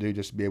have to do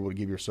just to be able to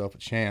give yourself a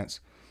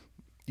chance,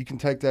 you can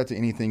take that to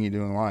anything you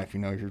do in life.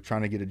 If you're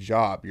trying to get a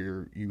job,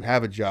 you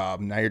have a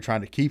job, now you're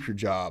trying to keep your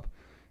job,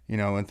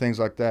 and things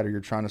like that, or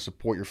you're trying to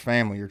support your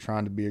family, you're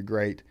trying to be a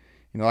great,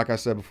 like I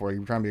said before,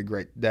 you're trying to be a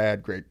great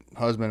dad, great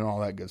husband, and all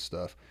that good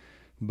stuff.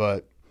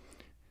 But,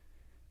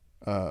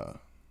 okay,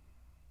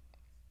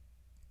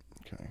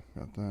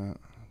 got that.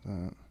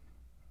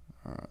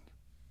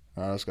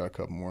 All right, let's got a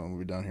couple more and we'll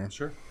be done here.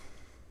 Sure.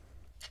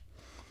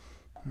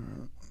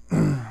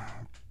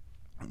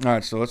 All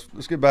right, so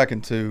let's get back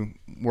into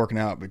working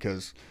out,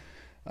 because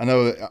I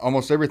know that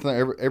almost every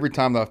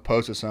time that I've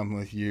posted something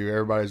with you,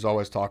 everybody's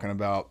always talking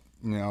about,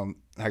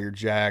 how you're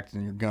jacked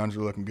and your guns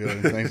are looking good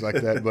and things like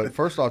that. But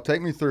first off,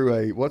 take me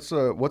through what's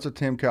a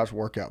Tim Couch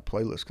workout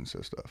playlist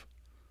consist of?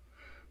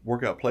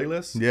 Workout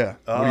playlist? Yeah.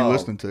 What are you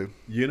listening to?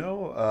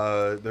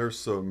 There's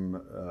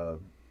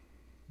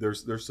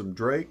some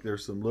Drake,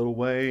 there's some Lil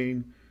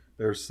Wayne,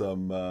 there's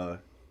some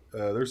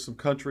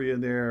country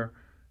in there.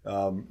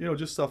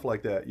 Just stuff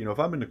like that. If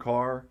I'm in the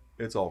car,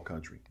 it's all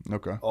country.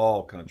 Okay.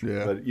 All country.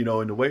 Yeah. But,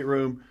 in the weight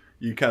room,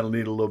 you kind of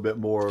need a little bit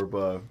more of,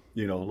 a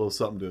little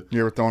something to.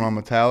 You ever thrown on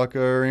Metallica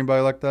or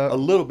anybody like that? A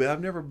little bit.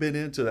 I've never been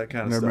into that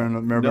kind of stuff.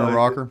 Never been a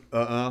rocker?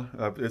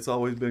 It's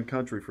always been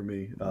country for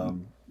me.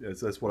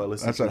 That's what I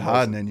listen to. That's that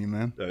Hyden in you,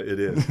 man. It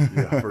is.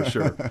 Yeah, for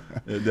sure.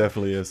 It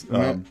definitely is.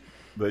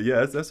 But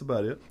yeah, that's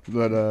about it.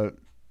 But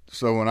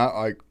so when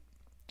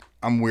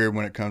I'm weird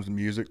when it comes to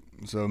music.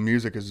 So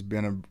music has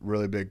been a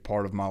really big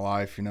part of my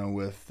life,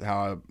 with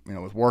how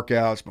with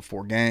workouts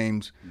before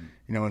games,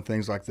 and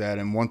things like that.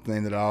 And one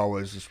thing that I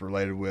always just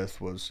related with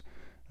was,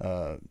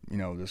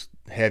 just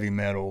heavy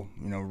metal,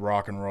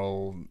 rock and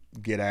roll,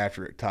 get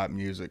after it type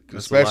music.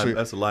 That's a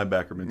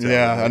linebacker mentality.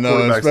 Yeah, I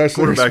know,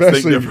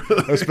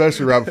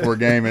 especially right before a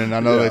game. And I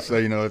know they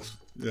say,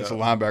 it's a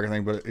linebacker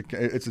thing, but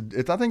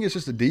I think it's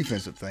just a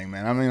defensive thing,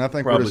 man. I mean, I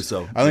think we're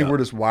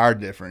just wired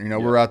different.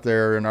 We're out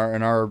there in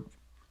our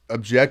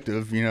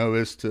objective,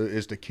 is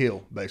to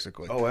kill,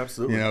 basically. Oh,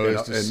 absolutely.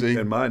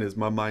 And my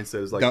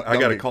mindset is like, I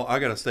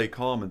gotta stay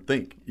calm and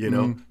think.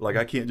 Like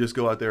I can't just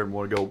go out there and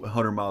want to go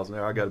 100 miles an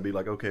hour. I got to be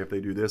like, okay, if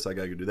they do this, I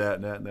got to do that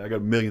and that, and I got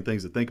a million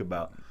things to think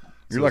about.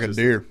 You're like a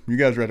deer. You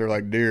guys are out there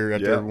like deer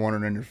out there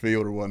wandering in your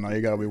field or whatnot.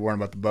 You got to be worrying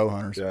about the bow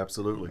hunters. Yeah,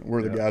 absolutely.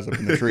 We're the guys up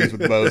in the trees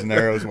with bows and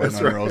arrows waiting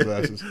on Earl's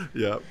asses.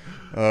 Yeah.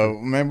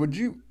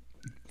 Man,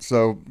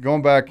 so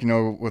going back,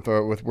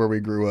 with where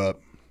we grew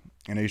up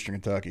in Eastern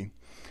Kentucky,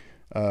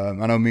 I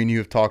know me and you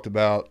have talked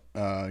about,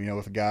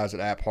 with the guys at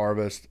App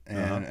Harvest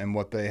and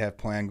what they have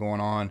planned going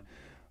on.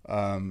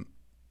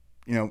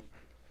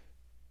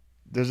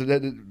 There's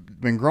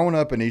been growing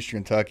up in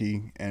Eastern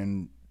Kentucky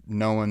and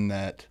knowing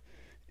that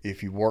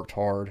if you worked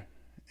hard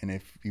and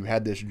if you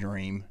had this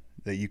dream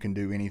that you can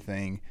do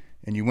anything,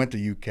 and you went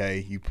to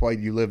UK,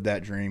 you lived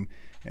that dream,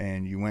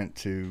 and you went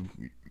to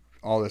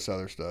all this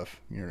other stuff,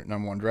 you're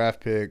number one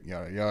draft pick,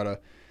 yada, yada.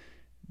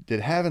 Did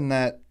having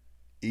that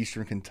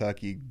Eastern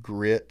Kentucky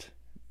grit,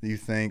 do you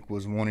think,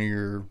 was one of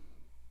your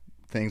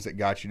things that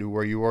got you to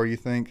where you are, you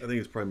think? I think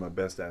it's probably my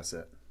best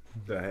asset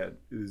that I had.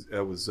 There's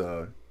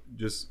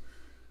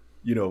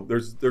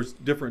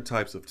different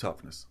types of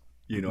toughness.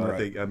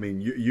 Right.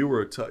 You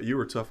were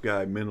a tough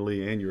guy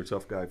mentally and you're a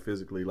tough guy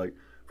physically. Like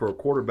for a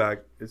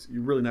quarterback,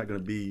 you're really not going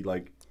to be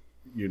like,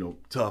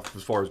 tough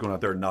as far as going out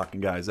there and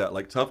knocking guys out.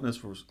 Like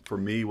toughness for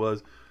me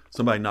was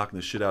somebody knocking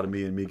the shit out of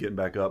me and me getting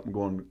back up and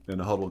going in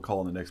the huddle and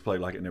calling the next play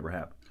like it never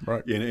happened.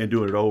 Right. And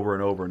doing it over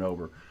and over and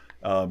over.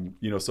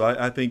 So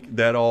I think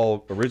that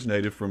all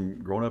originated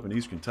from growing up in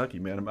East Kentucky,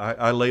 man.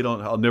 I laid on,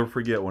 I'll never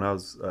forget when I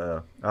was,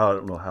 I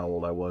don't know how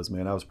old I was,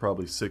 man. I was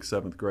probably 6th,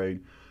 7th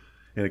grade,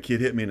 and a kid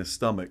hit me in the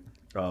stomach.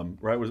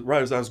 Right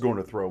as I was going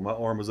to throw. My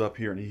arm was up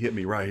here, and he hit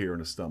me right here in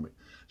the stomach.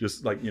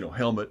 just like,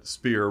 helmet,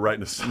 spear right in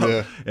the stomach.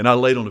 Yeah. And I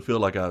laid on the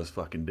field like I was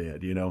fucking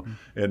dead,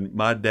 And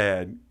my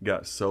dad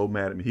got so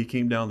mad at me. He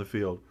came down the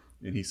field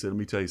and he said, let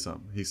me tell you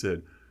something. He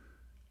said,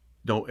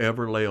 don't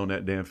ever lay on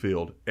that damn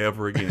field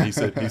ever again. He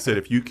said,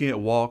 if you can't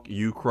walk,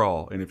 you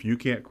crawl. And if you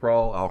can't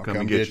crawl, I'll come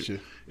and get you.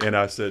 And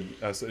I said,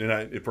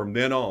 from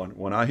then on,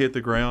 when I hit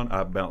the ground,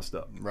 I bounced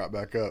up. Right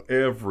back up.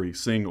 Every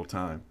single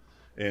time.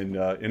 And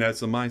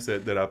that's the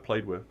mindset that I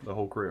played with the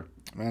whole career.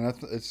 Man,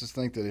 it's just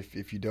think that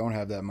if you don't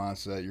have that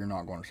mindset, you're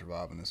not going to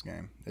survive in this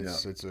game.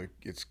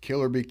 It's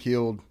kill or be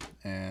killed,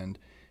 and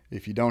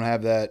if you don't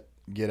have that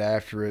get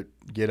after it,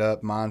 get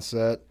up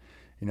mindset,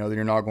 then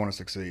you're not going to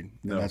succeed.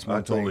 No, and that's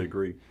I totally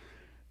agree.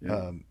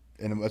 Yeah.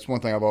 And that's one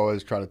thing I've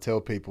always tried to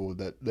tell people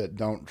that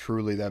don't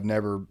truly, that have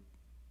never,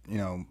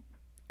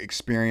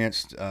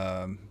 experienced,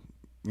 an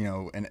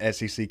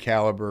SEC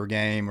caliber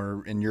game,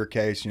 or in your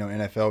case,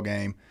 NFL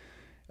game.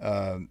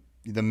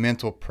 The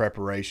mental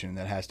preparation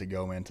that has to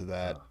go into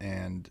that,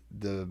 and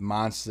the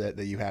mindset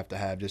that you have to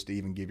have just to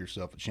even give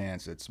yourself a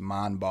chance. It's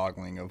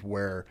mind-boggling of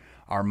where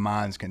our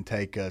minds can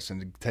take us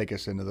and take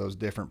us into those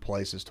different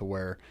places to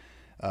where,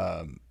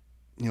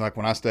 like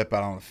when I step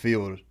out on the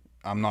field,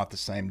 I'm not the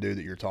same dude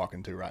that you're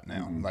talking to right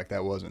now. Mm-hmm. Like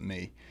that wasn't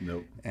me.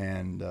 Nope.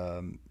 And,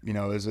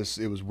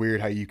 it was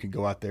weird how you could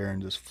go out there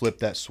and just flip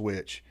that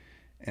switch,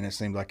 and it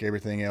seemed like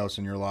everything else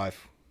in your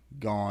life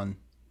gone.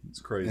 It's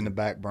crazy. In the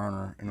back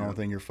burner, and the only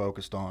thing you're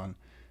focused on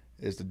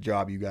is the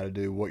job you got to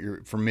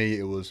do. For me,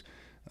 it was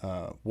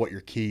what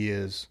your key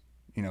is,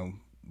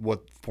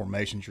 what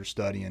formations you're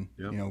studying,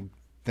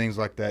 things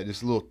like that,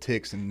 just little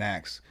ticks and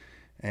knacks.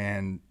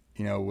 And,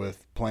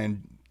 with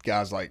playing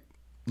guys like,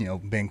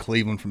 Ben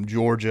Cleveland from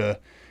Georgia,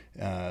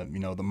 the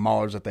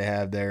Maulers that they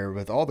have there,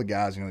 with all the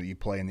guys, that you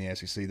play in the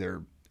SEC,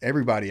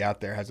 everybody out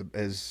there has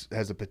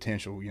a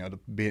potential, to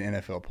be an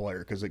NFL player,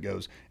 because it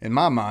goes, in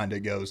my mind,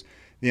 it goes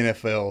the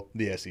NFL,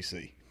 the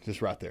SEC, just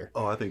right there.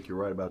 Oh, I think you're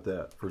right about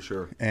that, for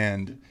sure.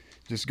 And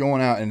just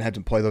going out and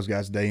having to play those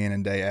guys day in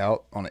and day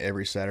out on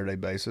every Saturday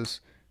basis,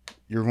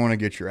 you're going to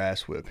get your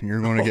ass whipped, and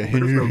you're going to get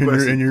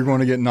you're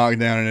going to get knocked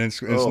down, and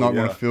it's not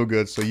going to feel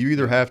good. So you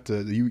either have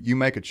to you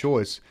make a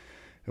choice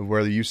of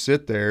whether you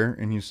sit there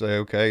and you say,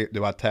 okay,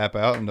 do I tap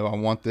out and do I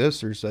want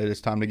this, or you say it's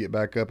time to get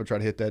back up and try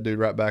to hit that dude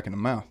right back in the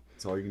mouth.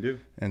 That's all you can do.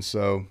 And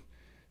so,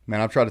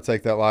 man, I've tried to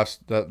take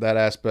that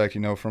aspect,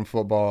 from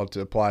football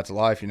to apply it to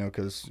life,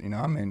 because,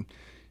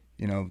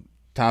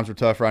 times are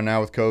tough right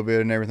now with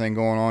COVID and everything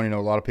going on.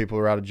 A lot of people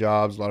are out of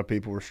jobs. A lot of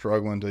people are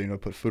struggling to,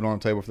 put food on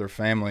the table for their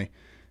family.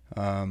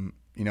 And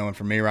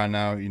for me right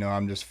now,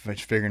 I'm just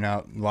figuring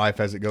out life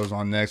as it goes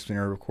on next.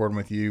 Recording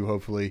with you,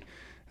 hopefully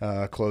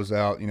close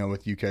out,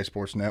 with UK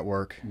Sports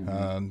Network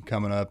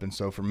coming up. And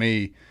so for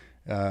me,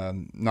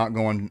 I'm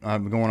going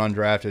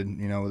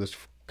undrafted, with this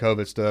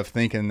COVID stuff,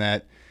 thinking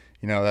that,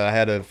 that I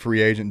had a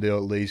free agent deal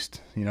at least,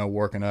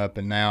 working up,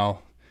 and now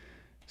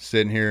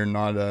sitting here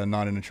not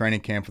in a training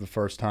camp for the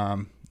first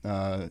time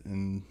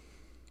in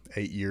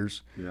 8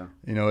 years. Yeah.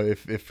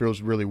 It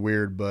feels really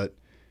weird, but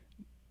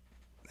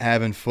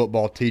having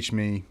football teach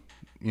me,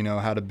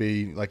 how to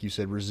be, like you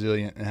said,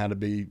 resilient, and how to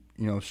be,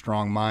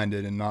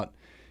 strong-minded, and not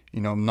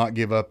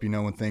give up,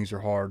 when things are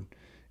hard.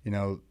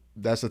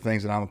 That's the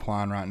things that I'm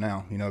applying right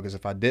now, because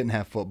if I didn't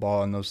have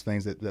football and those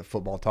things that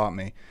football taught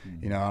me,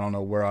 I don't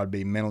know where I'd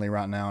be mentally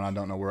right now, and I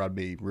don't know where I'd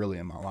be really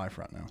in my life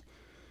right now.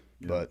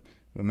 Yeah. But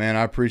man,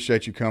 I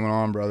appreciate you coming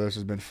on, brother. This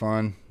has been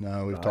fun.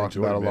 We've talked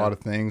about a lot of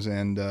things,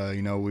 and,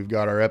 we've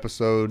got our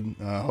episode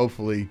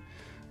hopefully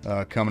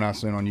coming out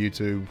soon on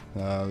YouTube,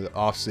 the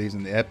off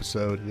season, the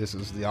episode. This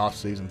is the Off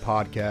Season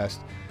Podcast.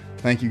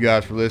 Thank you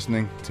guys for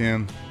listening.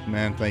 Tim,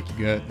 man, thank you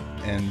good.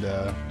 And,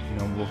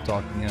 we'll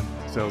talk again.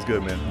 Sounds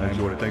good, man. I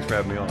enjoyed it. Thanks for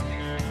having me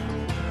on.